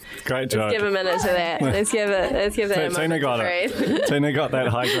was a great joke. Give a minute to that. Let's give that a Tina moment got to it. breathe. Tina got that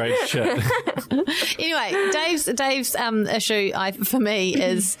high grade shit. Anyway, Dave's issue for me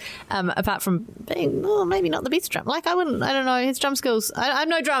is apart from being maybe not the best drummer. Like I don't know his drum skills. I'm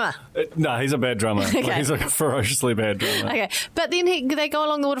no drummer. No, he's a bad drummer. Like, Okay. he's a ferociously bad drummer. Okay, but then they go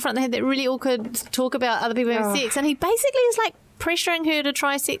along the waterfront. They had that really awkward talk about other people having sex, and he basically is like pressuring her to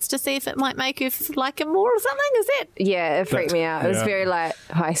try sex to see if it might make her like him more or something. Is that? Yeah, it freaked me out. It was Yeah. very like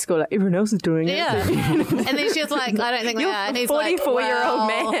high school. Like, everyone else is doing it. Yeah. And then she was like, I don't think they You're are. And he's 44-year-old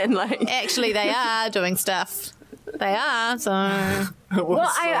like, man. Like, actually, they are doing stuff. They are. So It was well, so what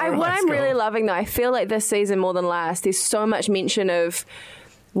high I'm really school. loving though, I feel like this season more than last, there's so much mention of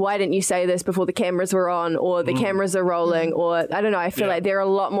why didn't you say this before the cameras were on, or the cameras are rolling, or I don't know. I feel Yeah. like they're a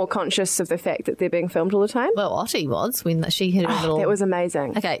lot more conscious of the fact that they're being filmed all the time. well, Ottie was when she had her little. That was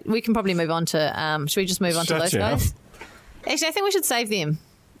amazing. Okay, we can probably move on to. Should we just move on to Shut those you up. guys? Actually, I think we should save them.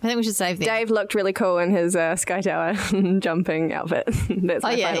 Dave looked really cool in his Sky Tower jumping outfit. That's Oh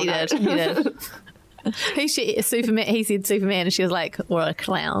my yeah, final he note. did. He did. He said Superman, and she was like, or a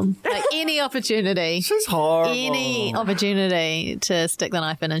clown. Like any opportunity. She's horrible. Any opportunity to stick the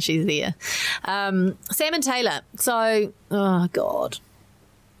knife in, and she's there. Sam and Taylor. So, oh God,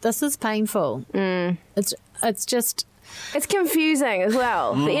 this is painful. It's just It's confusing as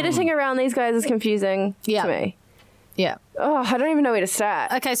well. The editing around these guys is confusing Yeah. to me. yeah. Oh, I don't even know where to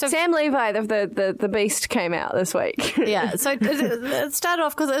start. Okay, so- Sam Levi, the Beast, came out this week. Yeah, so it started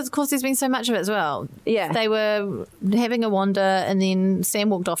off because, of course, there's been so much of it as well. Yeah. They were having a wander, and then Sam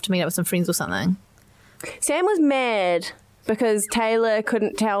walked off to meet up with some friends or something. Sam was mad because Taylor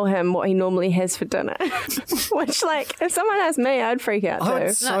couldn't tell him what he normally has for dinner. Which, like, if someone asked me, I'd freak out Oh, too.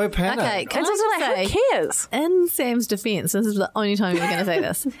 it's so panicked. Okay, can It's I also just like, say, who cares? in Sam's defence, this is the only time we're going to say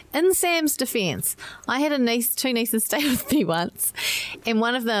this. In Sam's defence, I had two nieces stay with me once, and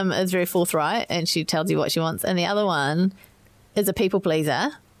one of them is very forthright, and she tells you what she wants, and the other one is a people pleaser,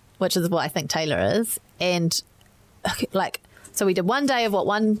 which is what I think Taylor is, and like, so we did one day of what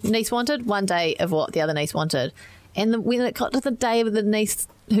one niece wanted, one day of what the other niece wanted. And when it got to the day with the niece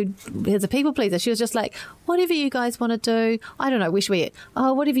who is a people pleaser, she was just like, whatever you guys want to do. I don't know, where should we eat?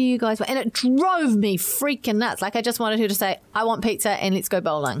 Oh, whatever you guys want. And it drove me freaking nuts. Like, I just wanted her to say, I want pizza and let's go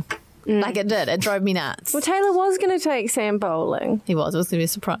bowling. Like it did. It drove me nuts. Well, Taylor was going to take Sam bowling. He was. It was going to be a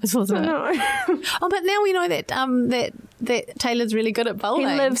surprise, wasn't it? No. Oh, but now we know that that that Taylor's really good at bowling.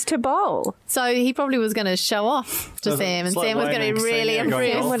 He lives to bowl. So he probably was going to show off to Sam, and It's like Sam was going to be Wayne really Senior going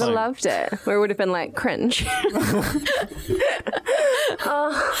impressed. golfing. Would have loved it. Or it would have been like cringe.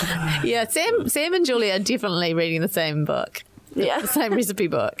 Yeah, Sam and Julia are definitely reading the same book. Yeah. The same recipe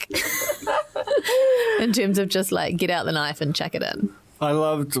book. In terms of just like get out the knife and chuck it in. I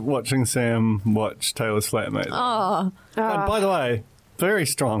loved watching Sam watch Taylor's flatmate. Oh, And by the way, very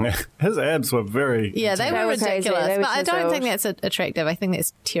strong. His abs were very... yeah, they were were crazy. ridiculous. They were But I don't chiseled. think that's attractive. I think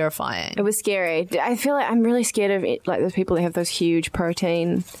that's terrifying. It was scary. I feel like I'm really scared of it, like those people that have those huge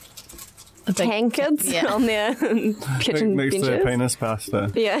protein A big- tankards yeah. on their kitchen next to their benches. penis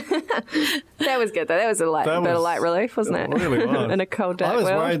pasta. Yeah. That was good though. That was a bit of was- light relief, wasn't it? It really was. In a cold dark I was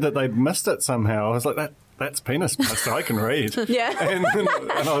world. worried that they missed it somehow. I was like, that's penis pasta. I can read. Yeah. And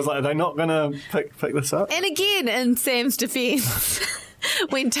I was like, are they not going to pick this up? And again, in Sam's defence,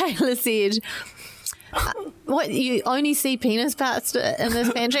 when Taylor said, what, you only see penis pasta in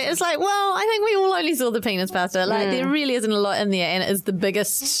this pantry? It's like, well, I think we all only saw the penis pasta. Like, there really isn't a lot in there, and it is the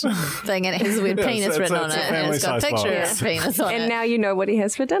biggest thing, and it has the word Yeah, penis it's written a on it, and it's got a family-size picture box. of penis on And it. now you know what he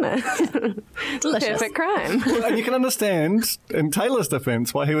has for dinner. Delicious. Perfect crime. And you can understand, in Taylor's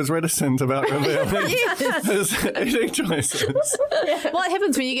defence, why he was reticent about revealing his eating choices. What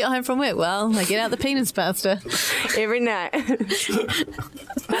happens when you get home from work? Well, I get out the penis pasta. Every night.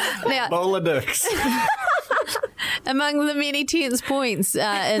 Now, Bowl of dicks. among the many tense points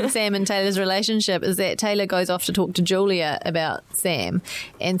in Sam and Taylor's relationship is that Taylor goes off to talk to Julia about Sam,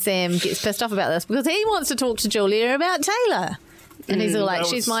 and Sam gets pissed off about this because he wants to talk to Julia about Taylor. And he's all like, That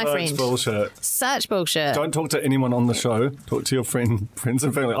she's was my such friend. bullshit. Such bullshit. Don't talk to anyone on the show. Talk to your friends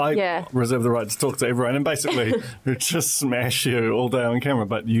and family. I reserve the right to talk to everyone and basically just smash you all day on camera,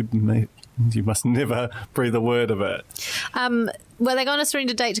 but you must never breathe a word of it. Well, they go on a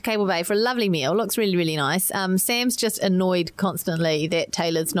surrender date to Cable Bay for a lovely meal. Looks really, really nice. Sam's just annoyed constantly that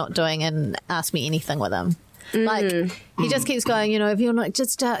Taylor's not doing an Ask Me Anything with him. Like, he just keeps going, if you're not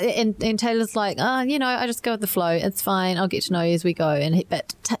just... and Taylor's like, I just go with the flow. It's fine. I'll get to know you as we go.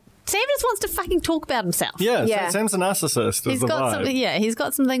 But Sam just wants to fucking talk about himself. Yeah. Sam's a narcissist. He's got he's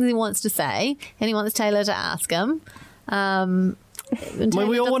got some things he wants to say, and he wants Taylor to ask him.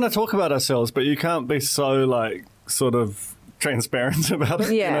 We all want to talk about ourselves, but you can't be so, sort of transparent about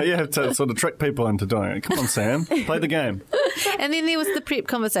it. Yeah. You have to sort of trick people into doing it. Come on, Sam. Play the game. And then there was the prep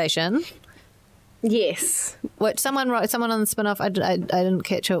conversation, Yes. which someone wrote, someone on the spin-off, I didn't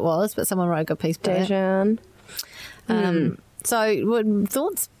catch who it was, but someone wrote a good piece about it. Dejan. So, what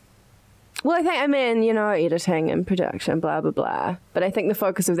thoughts? Well, I think, editing and production, blah, blah, blah. But I think the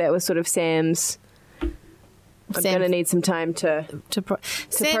focus of that was sort of Sam's... I'm going to need some time to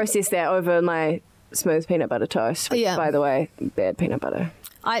process that over my smooth peanut butter toast. Which, by the way, bad peanut butter.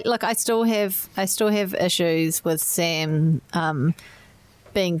 I still have issues with Sam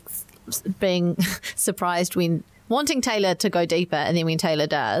being surprised when wanting Taylor to go deeper, and then when Taylor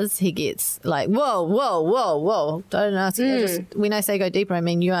does, he gets like, whoa, don't ask. When I say go deeper, I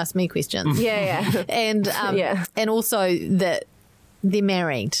mean you ask me questions. Yeah. And and also that they're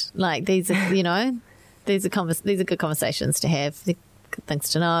married. Like these are these are good conversations to have. They're good things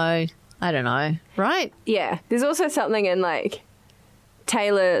to know. I don't know, right? Yeah. There's also something in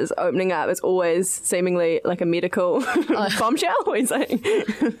Taylor's opening up is always seemingly like a medical bombshell. He's like,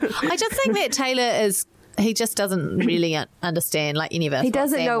 I just think that Taylor he just doesn't really understand any of it. he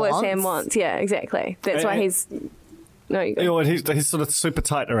doesn't know what Sam wants. Yeah, exactly. That's why he's. No, you go. He's sort of super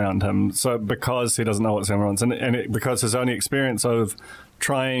tight around him, so because he doesn't know what Sam wants, because his only experience of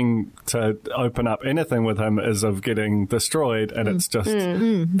trying to open up anything with him is of getting destroyed, and it's just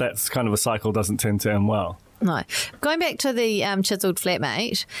that's kind of a cycle doesn't tend to end well. No. Going back to the chiseled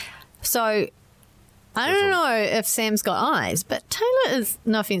flatmate, so I don't know if Sam's got eyes, but Taylor is,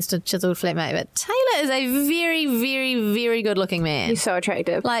 no offence to chiseled flatmate, but Taylor is a very, very, very good looking man. He's so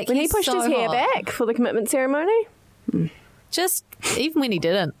attractive. Like, when he he's pushed so his hair hot. back for the commitment ceremony. Just, even when he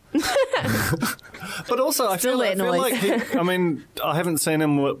didn't. But also, I Still feel that like I haven't seen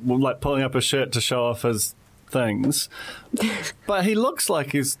him pulling up his shirt to show off his things, but he looks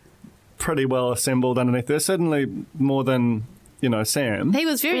like he's pretty well assembled underneath there. Certainly more than Sam. He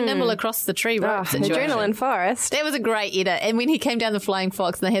was very nimble across the tree rope situation. Adrenaline forest. That was a great edit. And when he came down the flying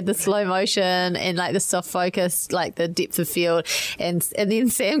fox and they had the slow motion and the soft focus, the depth of field, and then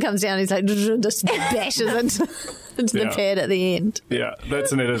Sam comes down and he's like just bashes into the pad at the end. Yeah,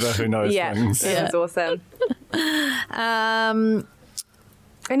 that's an editor who knows things. That was awesome. And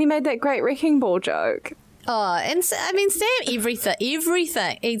he made that great wrecking ball joke. Oh, and Sam,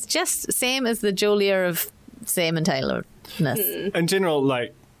 everything. He's just, Sam is the Julia of Sam and Taylor-ness. In general,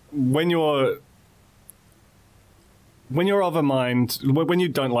 when you're when you're of a mind, when you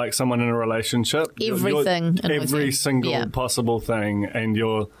don't like someone in a relationship, Everything annoys every you. single Yeah. possible thing, and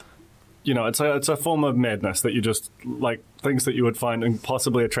you're, it's a form of madness that you just like things that you would find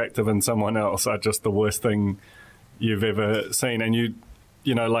impossibly attractive in someone else are just the worst thing you've ever seen, and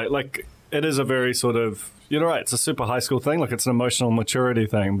like it is a very sort of, you're right, it's a super high school thing, like it's an emotional maturity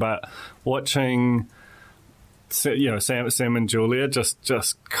thing, but watching, Sam and Julia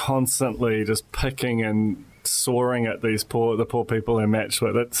just constantly just picking and soaring at the poor people they're matched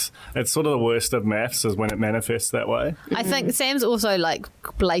with, it's sort of the worst of maths is when it manifests that way. I think Sam's also like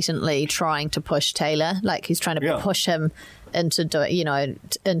blatantly trying to push Taylor, like he's trying to push him into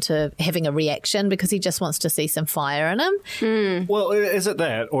into having a reaction because he just wants to see some fire in him. Well, is it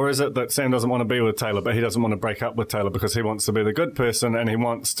that, or is it that Sam doesn't want to be with Taylor, but he doesn't want to break up with Taylor because he wants to be the good person and he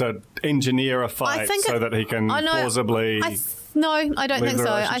wants to engineer a fight so that he can plausibly... No, I don't think so.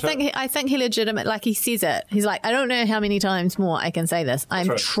 I think he legitimate, like he says it. He's like, I don't know how many times more I can say this.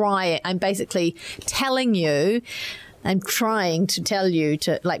 I'm trying. I'm basically telling you. I'm trying to tell you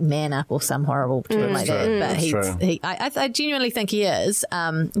to like man up or some horrible term like that. But I genuinely think he is.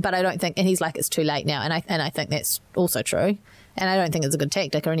 But I don't think, and he's like, it's too late now. And I think that's also true. And I don't think it's a good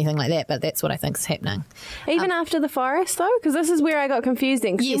tactic or anything like that, but that's what I think is happening. Even after the forest, though? Because this is where I got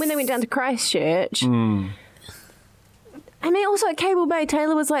confusing. Because when they went down to Christchurch... I mean, also at Cable Bay,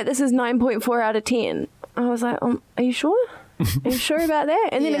 Taylor was like, this is 9.4 out of 10. I was like, are you sure? Are you sure about that?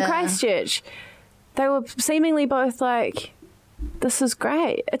 And then in Christchurch, they were seemingly both like, this is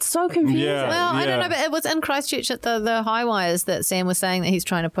great. It's so confusing. I don't know, but it was in Christchurch at the high wires that Sam was saying that he's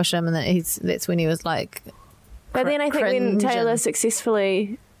trying to push him and that that's when he was like... But then I think when Taylor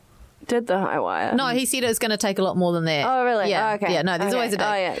successfully... did the high wire. No, he said it was going to take a lot more than that. Oh, really? Yeah. Oh, okay. Yeah, no, there's always a day.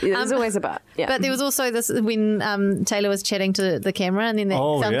 Oh, yeah. There's always a but. Yeah. But there was also this when Taylor was chatting to the camera and then that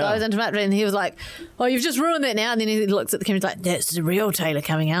sound goes into it and he was like, oh, you've just ruined that now. And then he looks at the camera and he's like, that's the real Taylor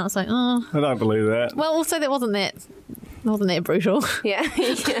coming out. It's like, oh. I don't believe that. Well, also that wasn't that brutal. Yeah. We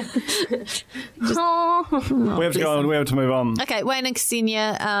have to go on. We have to move on. Okay, Wayne and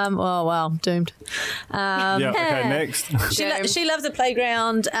Ksenia. Oh, wow, doomed. Okay, next. She loves the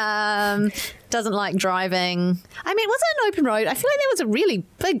playground. Doesn't like driving. I mean, was it an open road? I feel like that was a really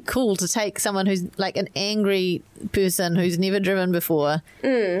big call to take someone who's like an angry person who's never driven before.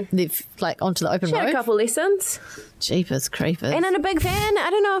 They've like onto the open road. She had a couple lessons. Jeepers creepers. And in a big van. I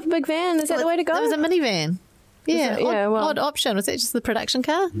don't know if a big van is that the way to go. It was a minivan. Yeah, odd option. Was that just the production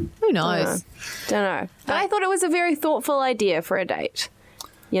car? Who knows? Don't know. But I thought it was a very thoughtful idea for a date.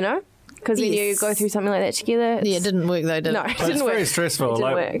 You know? Because when you go through something like that together... Yeah, it didn't work though, did it? No, it didn't it's work. Very stressful.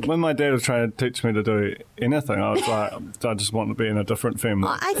 Like when my dad was trying to teach me to do anything, I was like, I just want to be in a different family.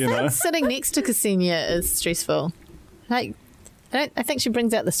 I think sitting next to Ksenia is stressful. Like, I think she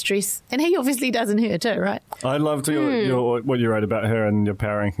brings out the stress. And he obviously does in her too, right? I loved what you wrote about her in your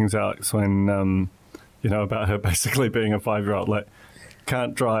Power Rankings, Alex, when... about her basically being a 5-year-old, like,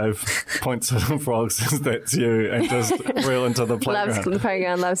 can't drive, points at frogs, says that's you, and just reel into the playground. Loves the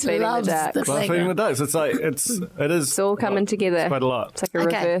playground, loves feeding the ducks. Loves feeding the ducks. It's like, it is. It's all coming together. It's quite a lot. It's like a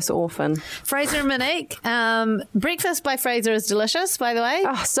reverse orphan. Fraser and Monique. Breakfast by Fraser is delicious, by the way.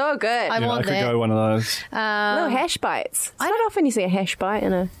 Oh, so good. I want that. I could go one of those. Little hash bites. It's not often you see a hash bite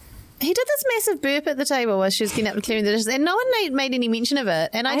in a... He did this massive burp at the table while she was getting up and clearing the dishes, and no one made any mention of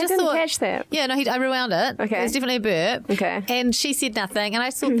it. And I just didn't thought, catch that. Yeah, no, I rewound it. Okay, it was definitely a burp. Okay, and she said nothing, and I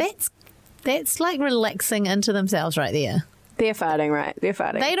just thought that's like relaxing into themselves right there. They're farting, right? They're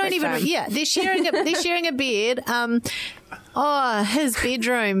farting. They don't even. Time. Yeah, they're sharing a bed. His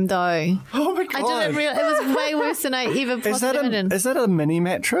bedroom though. Oh my god! I didn't realize it was way worse than I ever possibly imagined. Is that a mini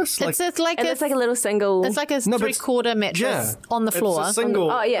mattress? It's like a little single. It's like a 3/4 mattress on the floor. It's a single.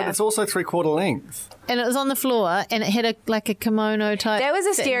 But it's also 3/4 length. And it was on the floor, and it had a kimono type. That was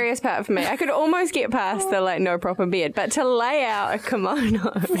a scariest part for me. I could almost get past the no proper bed, but to lay out a kimono.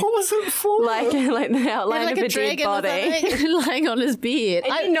 What was it for? Like the outline of a dead body, lying on his bed.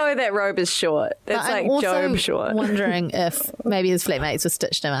 And you know that robe is short. It's like Job short. I'm wondering if maybe his flatmates were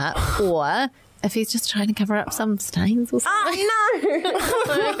stitched him up, or if he's just trying to cover up some stains or something. Oh, no.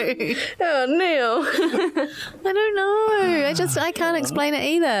 Oh, Neil. I don't know. I can't explain it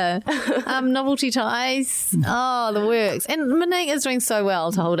either. Novelty ties. Oh, the works. And Monique is doing so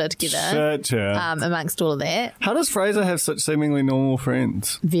well to hold it together. Amongst all of that. How does Fraser have such seemingly normal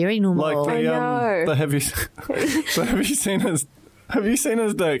friends? Very normal. Like I know. Have you seen his... Have you seen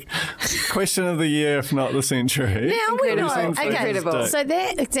his dick? Question of the year, if not the century. Now we know. Okay, so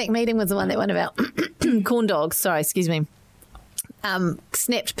that exact meeting was the one that went about corn dogs. Sorry, excuse me.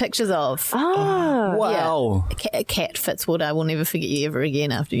 snapped pictures of. Oh. Wow. Yeah. Kat Fitzwater, I will never forget you ever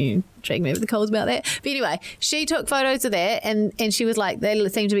again after you dragged me over the coals about that. But anyway, she took photos of that and she was like, they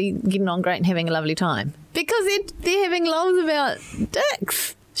seem to be getting on great and having a lovely time. Because they're having lols about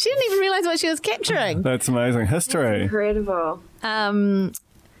dicks. She didn't even realise what she was capturing. That's amazing. History. Incredible.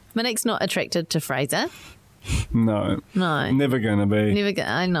 Monique's not attracted to Fraser. No. Never going to be.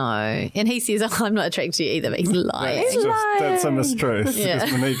 I know. And he says, I'm not attracted to you either, but he's lying. That's a mistruth. Yeah.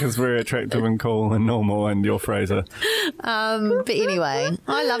 Because Monique is very attractive and cool and normal, and you're Fraser. But anyway,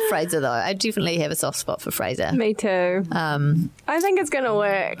 I love Fraser though. I definitely have a soft spot for Fraser. Me too. I think it's going to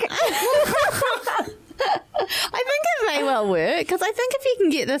work. I think it may well work because I think if you can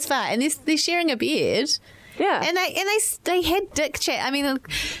get this far and they're sharing a bed, Yeah. and they had dick chat. I mean,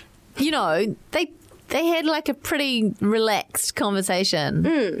 you know, they had like a pretty relaxed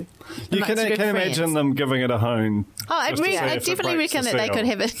conversation. You can imagine them giving it a hone. Oh, I definitely reckon that they could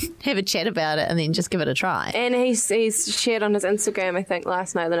have a chat about it and then just give it a try. And he's shared on his Instagram, I think,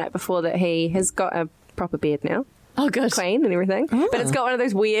 last night or the night before, that he has got a proper beard now. Oh, good. Clean and everything. But it's got one of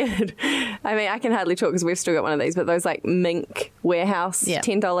those weird, I mean, I can hardly talk because we've still got one of these, but those like mink warehouse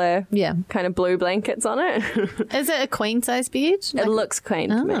 $10 kind of blue blankets on it. Is it a queen size bed? It looks clean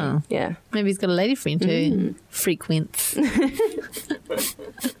to me. Yeah. Maybe he's got a lady friend who frequents.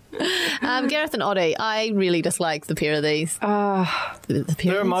 Gareth and Oddie, I really dislike the pair of these.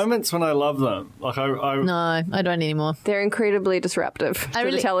 There are moments when I love them. Like No, I don't anymore. They're incredibly disruptive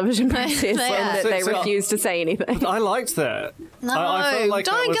to the television process in that they refuse to say anything. I liked that. No, I felt like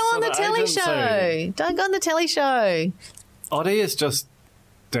don't that was go on the sort of telly agency. show. Don't go on the telly show. Oddie is just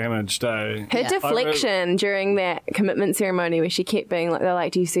damaged, eh? Her deflection during that commitment ceremony where she kept being like, they're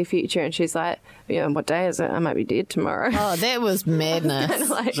like, do you see future? And she's like, yeah, what day is it? I might be dead tomorrow. Oh, that was madness.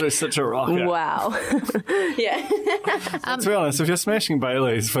 Like, She's such a rocker. wow. Yeah. To be honest, if you're smashing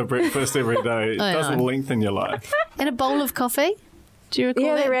Baileys for breakfast every day, it doesn't lengthen your life. And a bowl of coffee. Do you recall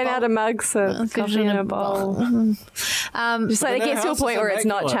Yeah, that? they ran out of mugs, so coffee in a bowl. Just like it gets to a point where it's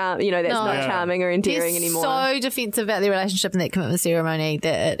not that's not charming or endearing anymore. So defensive about their relationship in that commitment ceremony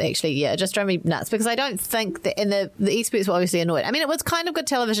that it actually, it just drove me nuts because I don't think that, and the experts were obviously annoyed. I mean, it was kind of good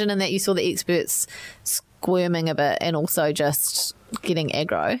television in that you saw the experts squirming a bit and also just getting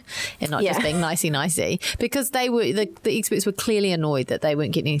aggro and not just being nicey because they were the experts were clearly annoyed that they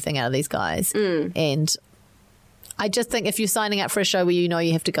weren't getting anything out of these guys and I just think if you're signing up for a show where you know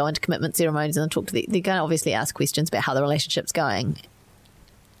you have to go into commitment ceremonies and talk to they're going to obviously ask questions about how the relationship's going.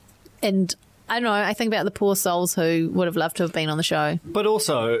 And I don't know, I think about the poor souls who would have loved to have been on the show. But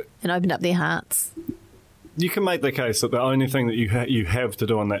also... and opened up their hearts. You can make the case that the only thing that you have to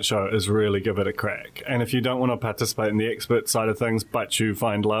do on that show is really give it a crack. And if you don't want to participate in the expert side of things, but you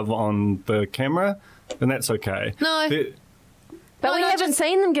find love on the camera, then that's okay. No. But we haven't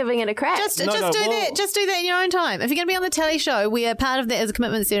seen them giving it a crack. Just do that. Just do that in your own time. If you're going to be on the telly show where part of that is a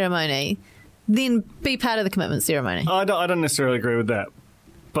commitment ceremony, then be part of the commitment ceremony. I don't necessarily agree with that.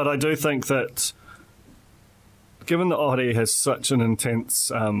 But I do think that given that Oddie has such an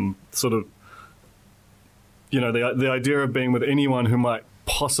intense sort of, the idea of being with anyone who might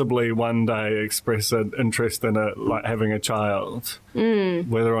possibly one day express an interest in like having a child,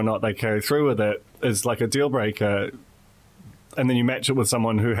 whether or not they carry through with it, is like a deal breaker. And then you match it with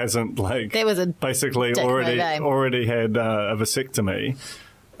someone who hasn't basically already had a vasectomy,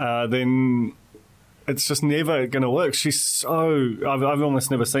 then it's just never going to work. She's so... I've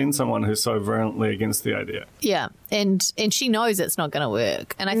almost never seen someone who's so virulently against the idea. Yeah, and she knows it's not going to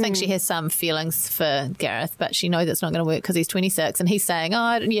work. And I think she has some feelings for Gareth, but she knows it's not going to work because he's 26 and he's saying,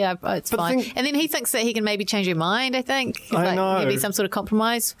 it's fine. And then he thinks that he can maybe change her mind, I think. I know. Maybe some sort of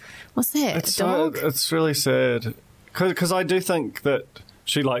compromise. What's that? It's a dog? It's really sad. Because I do think that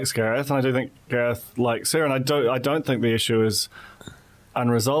she likes Gareth, and I do think Gareth likes her, and I don't think the issue is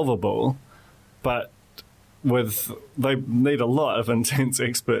unresolvable, but they need a lot of intense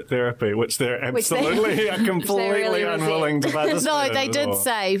expert therapy, which they're absolutely completely unwilling to participate in.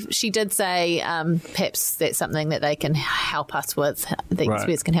 No, she did say perhaps that's something that they can help us with, the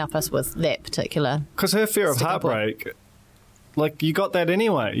experts can help us with that particular. Because her fear of heartbreak... Like, you got that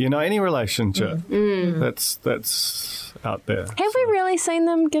anyway, any relationship that's out there. Have we really seen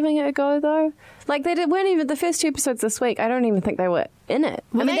them giving it a go, though? Like, weren't even the first 2 episodes this week. I don't even think they were in it.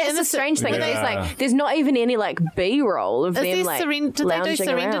 I mean, that's the strange thing. Yeah. There's not even any, B-roll of them, did they do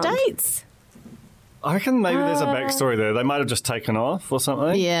surrender around. dates? I reckon maybe there's a backstory there. They might have just taken off or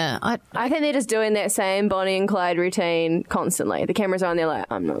something. Yeah. I think they're just doing that same Bonnie and Clyde routine constantly. The camera's on, they're like,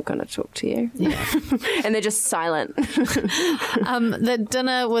 I'm not going to talk to you. Yeah. And they're just silent. The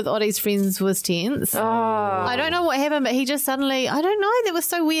dinner with Oddie's friends was tense. I don't know what happened, but he just suddenly, I don't know, that was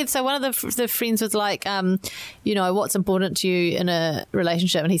so weird. So one of the friends was like, what's important to you in a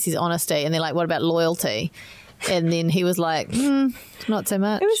relationship? And he says honesty. And they're like, what about loyalty? And then he was like, not so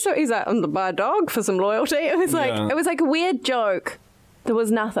much. He's like, I'm the bar dog for some loyalty. It was like a weird joke. There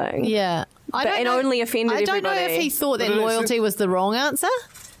was nothing. Yeah. Only offended everybody. I don't know if he thought that loyalty was the wrong answer.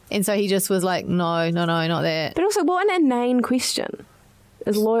 And so he just was like, no, not that. But also, what an inane question.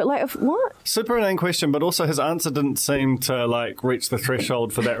 Is loyal, what? Super inane question, but also his answer didn't seem to, reach the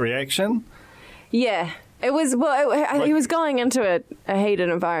threshold for that reaction. Yeah. It was, he was going into a heated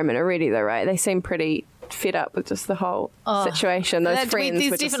environment already, though, right? They seemed pretty fed up with just the whole situation. Those friends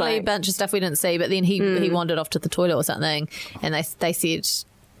there's were just definitely a bunch of stuff we didn't see, but then he wandered off to the toilet or something, and they said,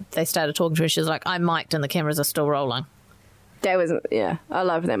 they started talking to her. She was like, I'm mic'd and the cameras are still rolling. That was, I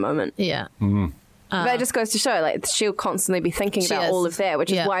love that moment. Yeah. Mm-hmm. But it just goes to show, she'll constantly be thinking about all of that,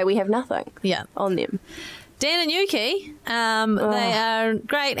 which is why we have nothing on them. Dan and Yuki, they are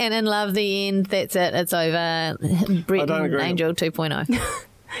great and in love. The end. That's it. It's over. Brett and Angel 2.0.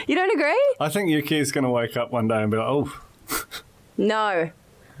 You don't agree? I think Yuki's going to wake up one day and be like, oh. No.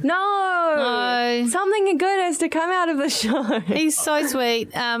 Something good has to come out of the show. He's so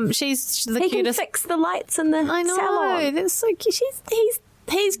sweet. She's the cutest. He can fix the lights in the salon. That's so cute.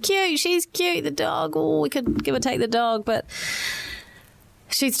 He's cute. She's cute. The dog. Oh, we could give or take the dog, but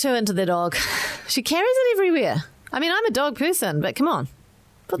she's too into the dog. She carries it everywhere. I mean, I'm a dog person, but come on.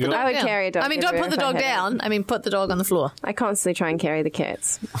 Put the dog down. I would carry a dog. I mean, don't put the dog down. I mean, put the dog on the floor. I constantly try and carry the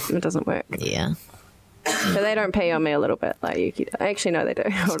cats. It doesn't work. Yeah. But they don't pee on me a little bit like Yuki does. Actually, no, they do.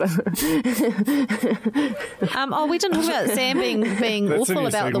 Hold on. We didn't talk about Sam being awful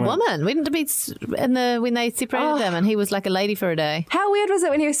about the woman. We didn't be when they separated them, and he was like a lady for a day. How weird was it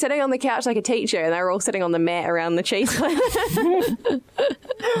when he was sitting on the couch like a teacher, and they were all sitting on the mat around the cheese plate?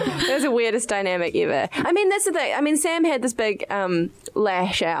 It was the weirdest dynamic ever. I mean, that's the thing. I mean, Sam had this big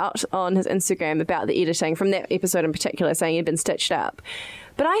lash out on his Instagram about the editing from that episode in particular, saying he'd been stitched up.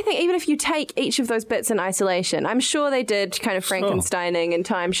 But I think even if you take each of those bits in isolation, I'm sure they did kind of Frankensteining and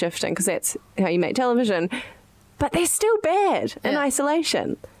time shifting because that's how you make television. But they're still bad in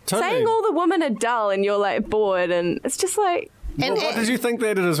isolation. Totally. Saying all the women are dull and you're bored, and it's just like. Well, what did you think the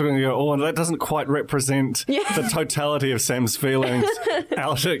editors were going to go, that doesn't quite represent the totality of Sam's feelings.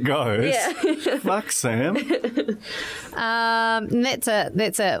 Out it goes. Yeah. Fuck Sam. That's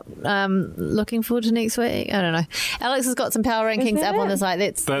it. Looking forward to next week. I don't know. Alex has got some power rankings up on the site.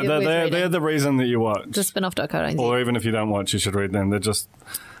 They're the reason that you watch. Just spinoff.co.nz. Or even if you don't watch, you should read them. They're just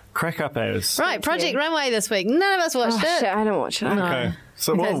crack up as. Right, Project Runway this week. None of us watched it. Shit, I didn't watch it. Okay. No.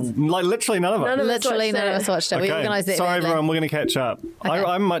 So, literally none of us. None of us watched it. Okay. We organised it. Sorry, everyone, we're going to catch up. Okay.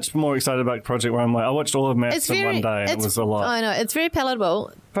 I'm much more excited about Project Runway. I watched all of MAFSNZ in one day, and it was a lot. I know. It's very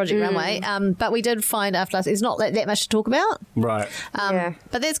palatable, Project Runway, but we did find after last, it's not that much to talk about. Right.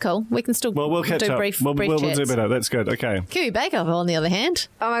 But that's cool. We can still we'll catch do up. brief We'll chats. do better. That's good. Okay. Kiwi Bake Off, on the other hand.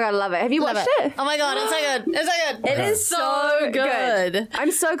 Oh my God, I love it. Have you watched it? Oh my God, it's so good. It's so good. It is so good.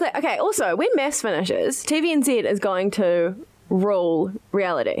 I'm so glad. Okay, also, when MAFS finishes, TVNZ is going to rule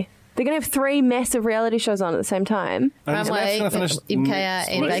reality. They're going to have 3 massive reality shows on at the same time. Runway, MKR,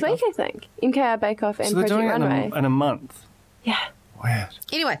 and next week, I think. MKR, Bake Off, and so Project Runway. In a month. Yeah. Weird.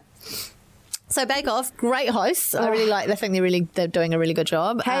 Anyway, so Bake Off, great hosts. I really like. I think they're doing a really good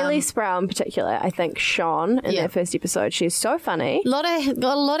job. Hayley Sproul in particular, I think, shone in that first episode. She's so funny. Got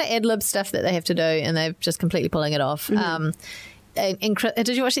a lot of ad lib stuff that they have to do, and they're just completely pulling it off. And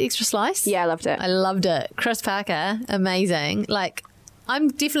did you watch the extra slice? Yeah, I loved it. I loved it. Chris Parker, amazing. I'm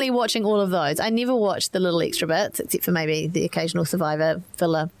definitely watching all of those. I never watched the little extra bits, except for maybe the occasional Survivor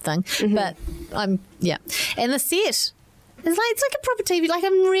filler thing. But And the set. It's like a proper TV.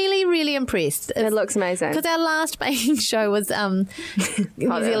 I'm really, really impressed. It looks amazing. Because our last baking show was New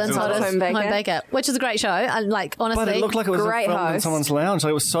Zealand's Hottest Home Baker, which is a great show. Honestly, but it looked like it was filmed in someone's lounge.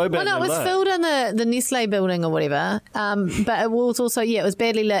 It was so badly lit. Well, no, it was filmed in the Nestle building or whatever. But it was also it was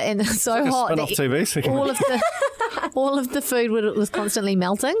badly lit and so hot. Spin-off TV segment. All of the food was constantly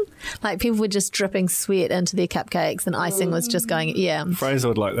melting. People were just dripping sweat into their cupcakes, and icing was just going. Yeah, Fraser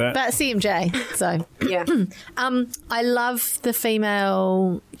would like that. But CMJ, so yeah. I love the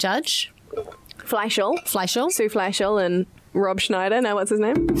female judge, Fleischl, Sue Fleischl, and Rob Schneider. Now, what's his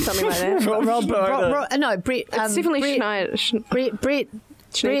name? Something like that. Rob Schneider. No, Brett. It's definitely Schneider. Brett.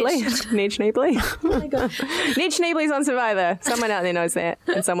 Schneebly? Ned Schneebly? Oh my God. Ned Schneebly's on Survivor. Someone out there knows that,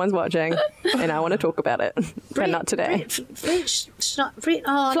 and someone's watching, and I want to talk about it, but not today.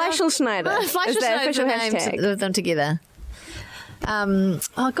 Fleischl Schneider is the official hashtag. Of them together.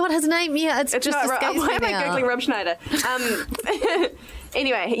 Oh God, his name, it's just not escapes me Why am I now. googling Rob Schneider?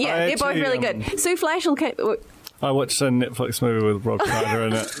 Anyway, they're both really good. Sue Fleischl came... I watched a Netflix movie with Rob Schneider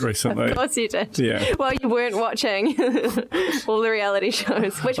in it recently. Of course you did. Yeah. Well, you weren't watching all the reality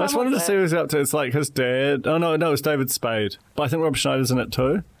shows. Which I just one wanted to was see it? what he's up to. It's like his dad. Oh, no, it's David Spade. But I think Rob Schneider's in it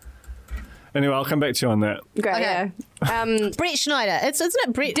too. Anyway, I'll come back to you on that. Great, Okay. yeah. Brett Schneider. Isn't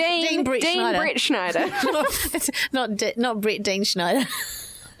it Brett? Dean Brett Schneider. Brett Schneider. It's not Brett Dean Schneider.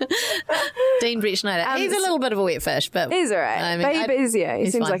 Dean Brett Schneider. He's a little bit of a wet fish, but He's all right. I mean, But he he's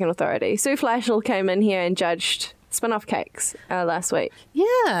seems fine. like an authority. Sue Fleischl came in here and judged spin-off cakes last week.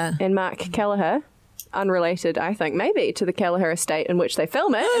 Yeah. And Mark Kelleher, unrelated, I think, maybe to the Kelleher estate in which they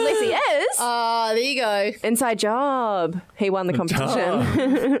film it, unless he is. Oh, there you go. Inside job. He won the competition.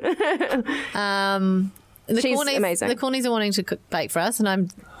 She's amazing. The Cornies are wanting to bake for us, and I'm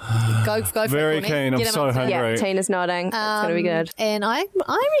go for Very it, Cornies. keen. I'm Get 'em so up to- hungry. Yeah, Tina's nodding. It's going to be good. And I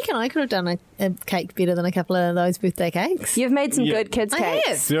reckon I could have done a cake better than a couple of those birthday cakes. You've made some Yeah. good kids' I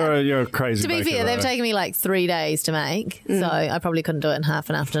cakes. have. You're a crazy To be baker, fair, they've though. taken me like 3 days to make, so I probably couldn't do it in half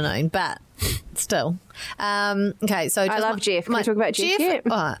an afternoon, but still. Okay, so I love Jeff. Can we talk about Jeff yet?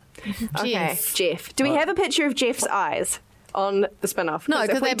 Oh, Okay, Jeff. Do we have a picture of Jeff's eyes on the spin-off? No,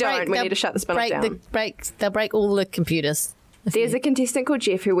 because if we they don't, we need to shut the spin-off down. They'll break all the computers. There's a contestant called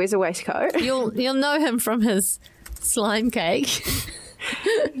Jeff who wears a waistcoat. You'll know him from his slime cake.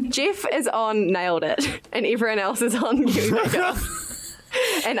 Jeff is on Nailed It, and everyone else is on Kiwi Makeup.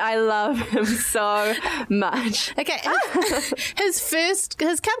 And I love him so much. Okay, his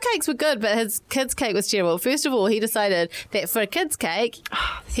cupcakes were good, but his kids' cake was terrible. First of all, he decided that for a kids' cake,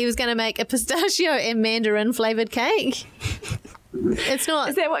 he was going to make a pistachio and mandarin flavored cake. It's not.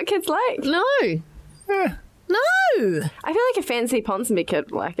 Is that what kids like? No. No. I feel like a fancy Ponsonby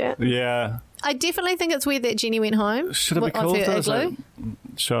kid would like it. Yeah. I definitely think it's weird that Jenny went home. Should it be off cool if her there was a igloo.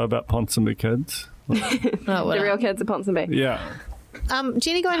 show about Ponsonby kids? Oh, The well. real kids of Ponsonby. Yeah.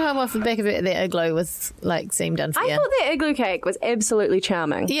 Jenny going home off the back of the igloo was seemed unfair. I thought that igloo cake was absolutely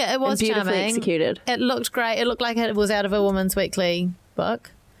charming. Yeah, it was and beautifully charming. executed. It looked great. It looked like it was out of a Woman's Weekly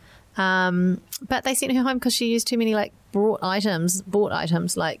book. But they sent her home because she used too many bought items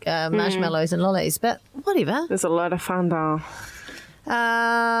like marshmallows and lollies. But whatever. There's a lot of fun though.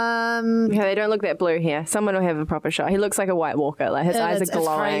 Yeah, they don't look that blue here. Someone will have a proper shot. He looks like a White Walker. Like his eyes are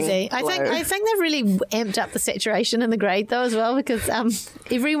glowing. It's crazy. I think they've really amped up the saturation in the grade though as well because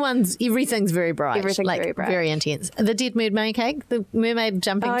everything's very bright. Everything's very bright. Very intense. The dead mermaid cake, the mermaid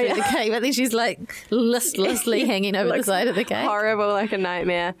jumping through the cake, but then she's listlessly hanging over the side of the cake. Horrible, like a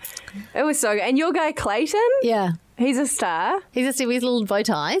nightmare. It was so good. And your guy Clayton, Yeah. he's a star. He's just with little bow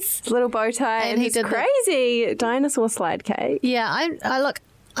ties. His little bow tie And and he his did the- crazy dinosaur slide cake. Yeah,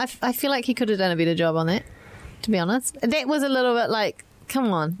 I feel like he could have done a better job on that, to be honest. That was a little bit like,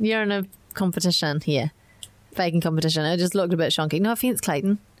 come on, you're in a competition here. Baking competition. It just looked a bit shonky. No offence,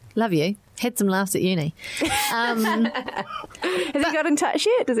 Clayton. Love you. Had some laughs at uni. Has he got in touch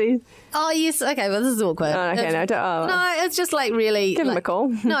yet? Does he? Oh, yes. Okay, well, this is awkward. Oh, okay, no, don't. Oh. No, it's just really... Give him a call.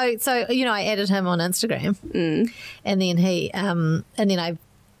 No, so, I added him on Instagram. And then he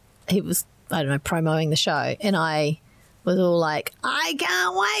was, I don't know, promoting the show. And I was all like, I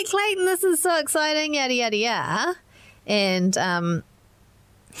can't wait, Clayton. This is so exciting, yada, yada, yada. And, oh,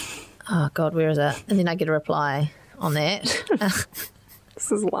 God, where is it? And then I get a reply on that.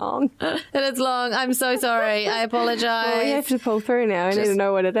 This is long. And it's long. I'm so sorry. I apologise. Well, we have to pull through now. I need to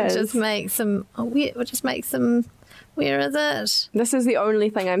know what it is. Just make some... Where is it? This is the only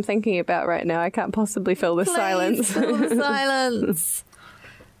thing I'm thinking about right now. I can't possibly fill the silence. Fill the silence.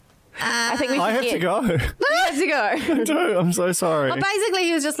 I think we should I have to go. You have to go. I do. I'm so sorry. Well, basically,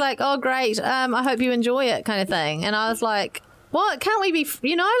 he was just like, "Oh, great. I hope you enjoy it," kind of thing. And I was like, "What? Can't we be?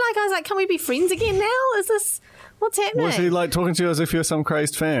 I was like, can we be friends again now? Is this what's happening?" Was he talking to you as if you're some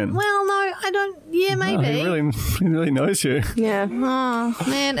crazed fan? Well, no, I don't. Yeah, maybe. No, he really knows you. Yeah. Oh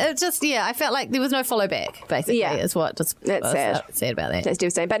man, it just I felt like there was no follow back. Basically, Yeah. is what just That's was sad. sad about that. That's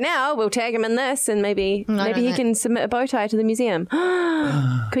devastating. But now we'll tag him in this and maybe I don't he know. can submit a bow tie to the museum.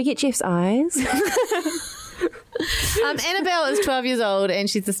 Could we get Jeff's eyes? Annabelle is 12 years old and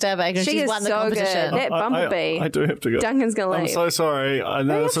she's the star baker. And She she's is won the so competition. good. That bumblebee. I do have to go. Duncan's going to I'm leave. so sorry. I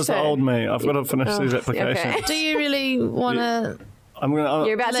know this is the have to. old me. I've got to finish these applications. Okay. Do you really want to? I'm gonna.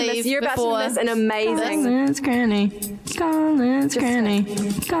 You're about to Leave miss an amazing... Colin's Granny. Colin's Granny.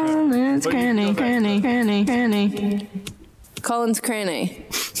 Colin's Granny. Granny. Granny. Granny. Colin's Cranny.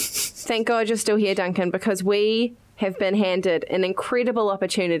 Thank God you're still here, Duncan, because we have been handed an incredible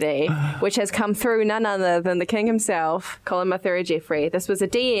opportunity, which has come through none other than the king himself, Colin Mathura Jeffrey. This was a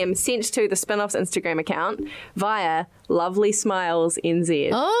DM sent to the Spin-Off's Instagram account via Lovely Smiles NZ.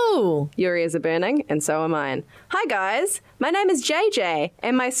 Oh. Your ears are burning, and so are mine. Hi, guys. My name is JJ,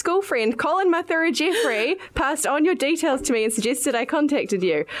 and my school friend Colin Mathura Jeffrey passed on your details to me and suggested I contacted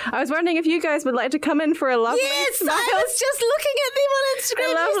you. I was wondering if you guys would like to come in for a lovely smiles. I was just looking at them on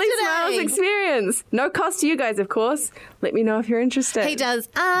Instagram A lovely yesterday. smiles experience. No cost to you guys, of course. Let me know if you're interested. He does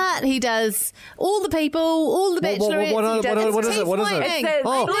art. He does all the people, all the bachelorettes. What is it? What is it? Whitening. It's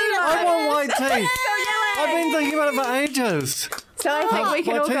Oh, I want white teeth. So I've been thinking about it for ages. I think we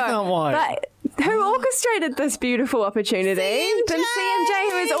can My all teeth go. aren't white. But who orchestrated this beautiful opportunity? CMJ. Been CMJ,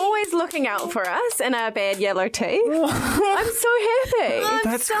 who is always looking out for us in our bad yellow teeth. I'm so happy.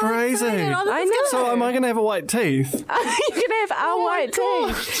 That's so crazy. excited. Oh, this I is know. So am I going to have a white teeth? You can have our white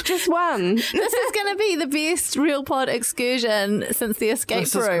teeth. Just one. This is going to be the best Real Pod excursion since the escape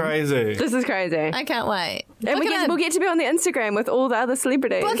This is room. crazy. This is crazy. I can't wait. And we'll get to be on the Instagram with all the other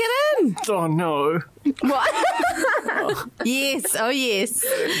celebrities. Book it in. Oh no. What? Yes. Oh, yes.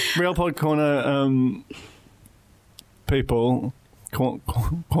 Real Pod Corner people,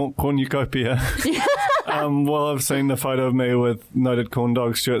 cornucopia. Well, I've seen the photo of me with noted corn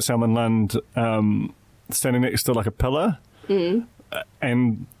dog Stuart Salmon Lund standing next to like a pillar. And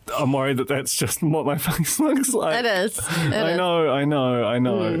I'm worried that that's just what my face looks like. It is. I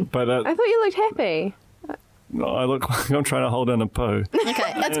know. But I thought you looked happy. I look like I'm trying to hold in a poo.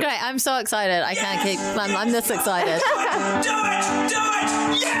 Okay, that's great. I'm so excited. I can't keep. I'm this excited.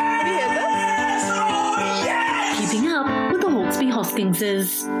 Keeping up with the Hawkesby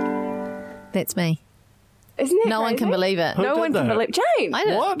Hoskinses. That's me. Isn't that No one can crazy? believe it. Who No did one can that? believe. Jane. I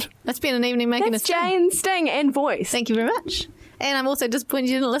did. What? I spent an evening making That's a sting. Jane's sting and voice. Thank you very much. And I'm also disappointed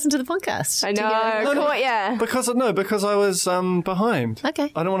you didn't listen to the podcast. I know. Caught ya. Because I was behind.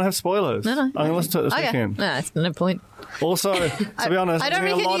 Okay. I don't want to have spoilers. No. I'm going to listen to it this Okay. weekend. No, that's no point. Also, to be honest, I don't I'm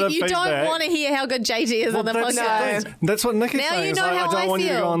getting a lot reckon of you feedback. don't want to hear how good JT is on the that's, podcast. that's what Nikki's Now saying. you is know like, how I don't I want you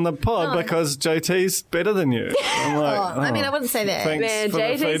to feel. go on the pod No. because JT's better than you. I'm like, I mean, I wouldn't say that. Thanks Man, for the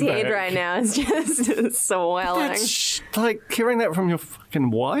JJ's feedback. head right now is just swelling. That's like hearing that from your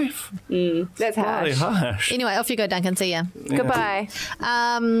fucking wife. That's Bloody harsh. harsh. Anyway, off you go, Duncan. See ya. Goodbye.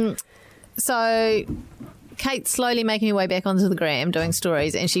 So Kate's slowly making her way back onto the gram doing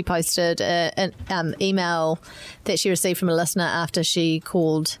stories, and she posted an email that she received from a listener after she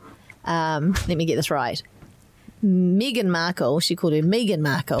called, let me get this right, Meghan Markle. She called her Meghan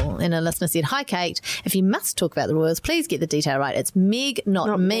Markle, and a listener said, "Hi Kate, if you must talk about the royals, please get the detail right. It's Meg,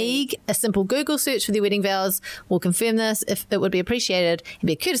 not Meg. A simple Google search for their wedding vows will confirm this. If it would be appreciated and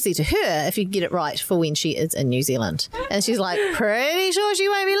be a courtesy to her if you get it right for when she is in New Zealand." And she's like, pretty sure she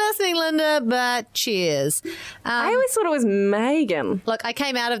won't be listening, Linda, but cheers. I always thought it was Megan. Look, I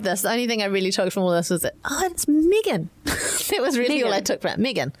came out of this. The only thing I really took from all this was that, it's Megan. That was really Megan. all I took from it.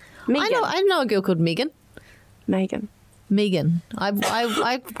 Megan. Megan. I know a girl called Megan. Megan. Megan.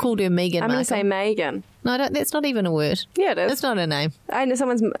 I called her Megan. I'm going to say Megan. No, that's not even a word. Yeah, it is. That's not her name. I know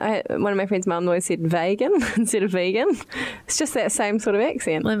one of my friends' mum always said vegan instead of vegan. It's just that same sort of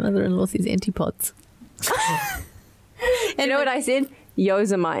accent. My mother-in-law says antipods. You know what I said?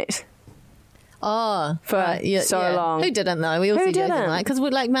 Yosemite. Oh, For so long. Who didn't though? We all Who said didn't? Yosemite because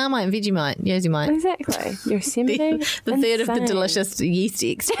we're like Marmite and Vegemite. Yosemite. Exactly. Yosemite. The third of the Insane. delicious yeast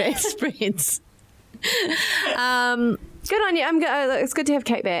extract spreads. Good on you. It's good to have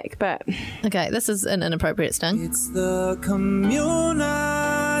Kate back, but Okay, this is an inappropriate sting. It's the community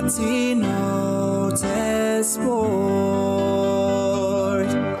notice board.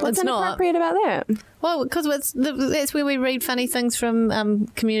 what's It's not. inappropriate about that? Well, because that's where we read funny things from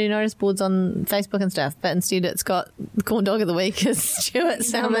community notice boards on Facebook and stuff, but instead it's got the corn dog of the week is Stuart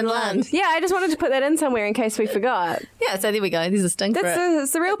Salmon Lund. Yeah, I just wanted to put that in somewhere in case we forgot. Yeah, so there we go. There's a sting for it.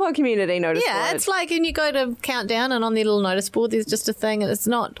 It's the Real Pod community notice Yeah, board. it's like when you go to Countdown and on their little notice board, there's just a thing, and it's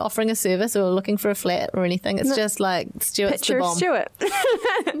not offering a service or looking for a flat or anything. It's just like Stuart's Picture the of bomb. Stuart.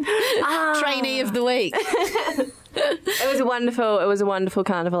 Trainee of the week. It was a wonderful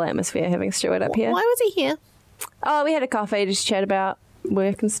carnival atmosphere having Stuart up here. Why was he here? Oh, we had a coffee, just chat about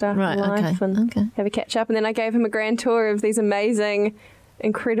work and stuff, Right, and life, okay, and okay. have a catch up. And then I gave him a grand tour of these amazing,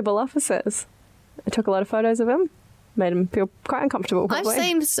 incredible offices. I took a lot of photos of him, made him feel quite uncomfortable. Probably.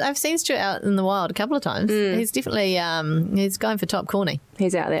 I've seen Stuart out in the wild a couple of times. He's definitely he's going for top corny.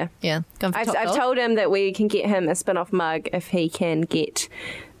 He's out there. Yeah, going for top I've dog. told him that we can get him a spin-off mug if he can get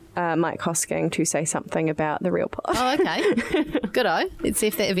Mike Hosking to say something about the Real Pod. Oh, okay. Good-o. Let's see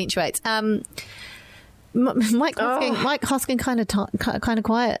if that eventuates. Mike Hoskin kind of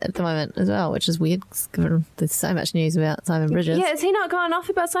quiet at the moment as well, which is weird. Given there's so much news about Simon Bridges. Yeah, is he not going off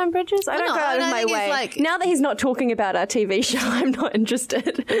about Simon Bridges? I don't go out of my way. Now that he's not talking about our TV show, I'm not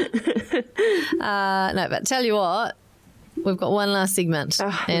interested. No, but tell you what, we've got one last segment,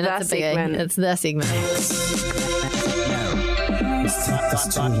 and it's a biggie. It's the segment.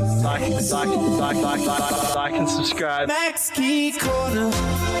 Like and subscribe. Max Key Corner.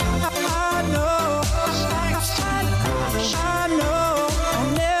 I know.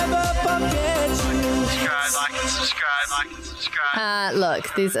 I'll never forget you. Like and subscribe.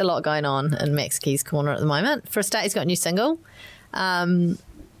 Look, there's a lot going on in Max Key's Corner at the moment. For a start, he's got a new single.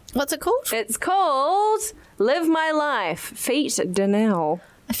 What's it called? It's called Live My Life, feat Danelle.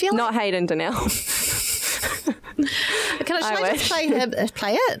 I feel not Hayden Danelle. Should I just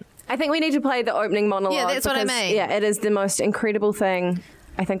play it? I think we need to play the opening monologue. Yeah, that's what I mean. Yeah, it is the most incredible thing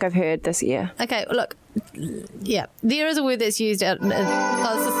I think I've heard this year. Okay, look. Yeah, there is a word that's used out.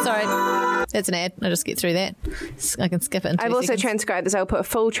 Sorry, that's an ad. I'll just get through that. I can skip it in 2 I've also seconds. transcribed this. I'll put a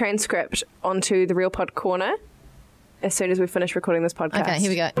full transcript onto the Real Pod Corner as soon as we finish recording this podcast. Okay, here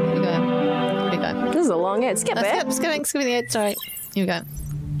we go. This is a long ad. Skip it. Skipping the ad. Sorry. Here we go.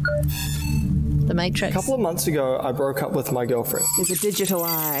 The Matrix. A couple of months ago, I broke up with my girlfriend. There's a digital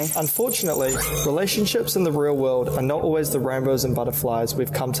eye. Unfortunately, relationships in the real world are not always the rainbows and butterflies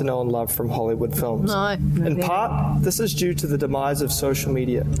we've come to know and love from Hollywood films. No. In part, this is due to the demise of social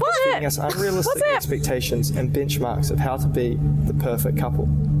media, giving us unrealistic expectations and benchmarks of how to be the perfect couple.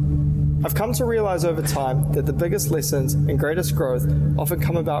 I've come to realize over time that the biggest lessons and greatest growth often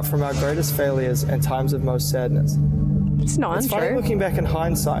come about from our greatest failures and times of most sadness. It's not It's untrue. funny looking back in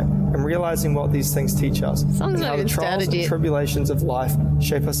hindsight and realizing what these things teach us, and how the trials and tribulations of life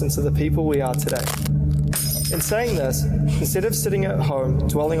shape us into the people we are today. In saying this, instead of sitting at home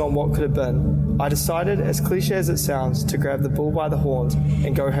dwelling on what could have been, I decided, as cliche as it sounds, to grab the bull by the horns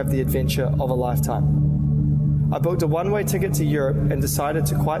and go have the adventure of a lifetime. I booked a one-way ticket to Europe and decided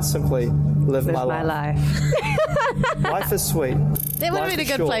to quite simply live my life. Life is sweet. That would have been a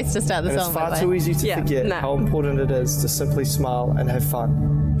good place to start the and song. It's far too easy to forget how important it is to simply smile and have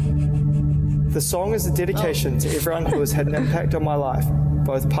fun. The song is a dedication to everyone who has had an impact on my life,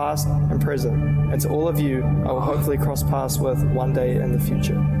 both past and present, and to all of you I will hopefully cross paths with one day in the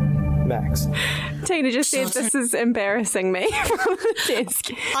future. Max. Tina just said this is embarrassing me from the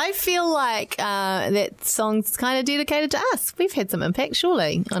desk. I feel like that song's kind of dedicated to us. We've had some impact,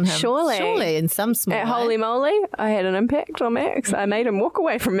 surely, on him. Surely, in some small At way. Holy Moly, I had an impact on Max. I made him walk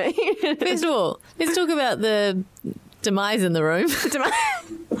away from me. First of all, let's talk about the demise in the room.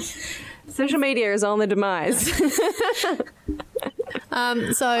 Social media is on the demise. Oh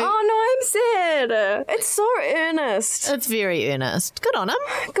no, I'm sad. It's so earnest. It's very earnest. Good on him.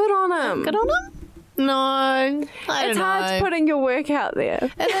 Good on him. Good on him. No, I don't know. It's hard putting your work out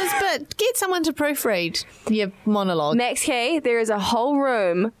there. It is, but get someone to proofread your monologue. Max Key, there is a whole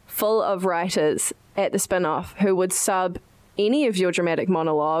room full of writers at the spin-off who would sub any of your dramatic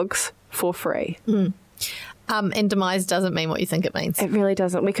monologues for free. And demise doesn't mean what you think it means. It really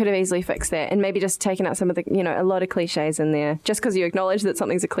doesn't. We could have easily fixed that and maybe just taken out some of the, a lot of cliches in there. Just because you acknowledge that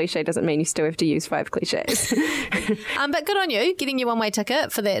something's a cliche doesn't mean you still have to use 5 cliches. But good on you, getting your one-way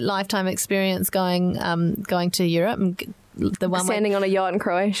ticket for that lifetime experience going to Europe and the one standing on a yacht in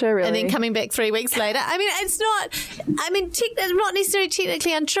Croatia, really, and then coming back 3 weeks later. I mean, it's not necessarily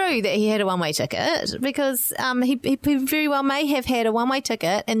technically untrue that he had a one-way ticket, because he very well may have had a one-way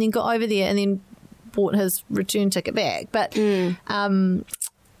ticket and then got over there and then bought his return ticket back. But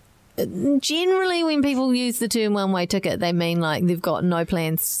generally when people use the term one-way ticket, they mean like they've got no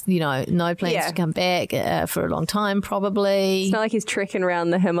plans, to come back for a long time, probably. It's not like he's trekking around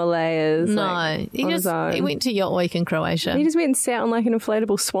the Himalayas. No, he went to Yacht Week in Croatia. He just went and sat on like an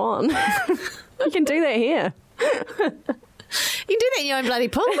inflatable swan. You can do that here. You can do that in your own bloody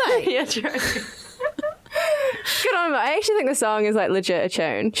pool, mate. Yeah, true. Good on him. I actually think the song is like legit a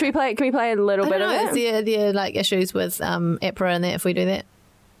tune. Should we play? Can we play a little bit of it? Is there like issues with APRA and that if we do that?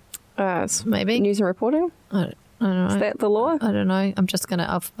 Maybe news and reporting. I don't know. Is that the law? I don't know. I'm just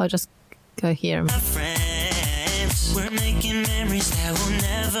gonna. I'll just go here. We're making memories that will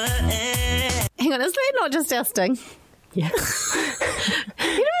never end. Hang on, is that not just our sting? Yeah.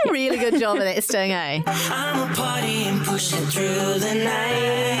 You do a really good job of that sting, eh? I'm a party and push it through the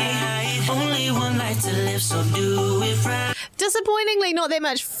night. Only one life to live, so do it right. Disappointingly, not that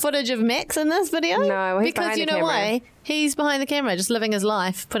much footage of Max in this video. No, he's because behind you the know camera. why? He's behind the camera, just living his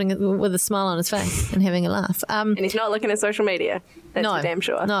life, putting it with a smile on his face and having a laugh. And he's not looking at social media. That's no, for damn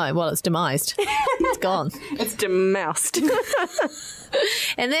sure. No, well, it's demised. It's gone. It's demoused.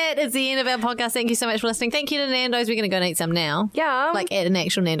 And that is the end of our podcast. Thank you so much for listening. Thank you to Nando's. We're going to go and eat some now. Yeah. Like at an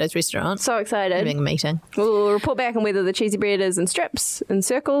actual Nando's restaurant. So excited. Having a meeting. We'll report back on whether the cheesy bread is in strips, in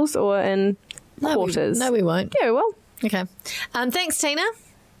circles, or in quarters. No, we won't. Yeah, we will. Okay. Thanks, Tina.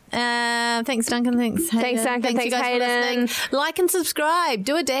 Thanks, Duncan. Thanks, Hayden. Thanks, Duncan. Thanks, you Thanks, guys, for Hayden. listening. Like and subscribe.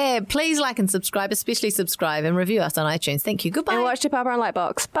 Do a dab. Please like and subscribe, especially subscribe and review us on iTunes. Thank you. Goodbye. And watch Te Papa on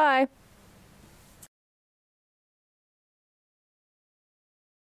Lightbox. Bye.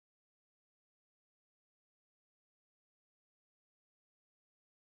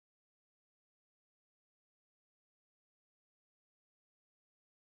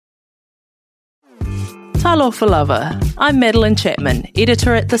 Talo for Lover. I'm Madeline Chapman,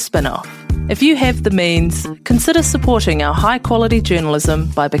 editor at The Spinoff. If you have the means, consider supporting our high-quality journalism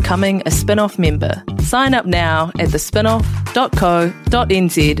by becoming a Spinoff member. Sign up now at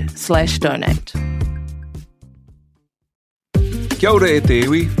thespinoff.co.nz/donate. Kia ora e te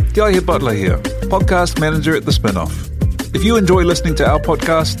iwi, Te Aihe Butler here, podcast manager at The Spinoff. If you enjoy listening to our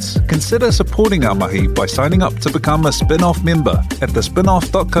podcasts, consider supporting our mahi by signing up to become a Spinoff member at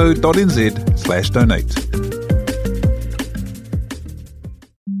thespinoff.co.nz/donate.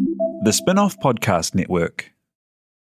 The Spinoff Podcast Network.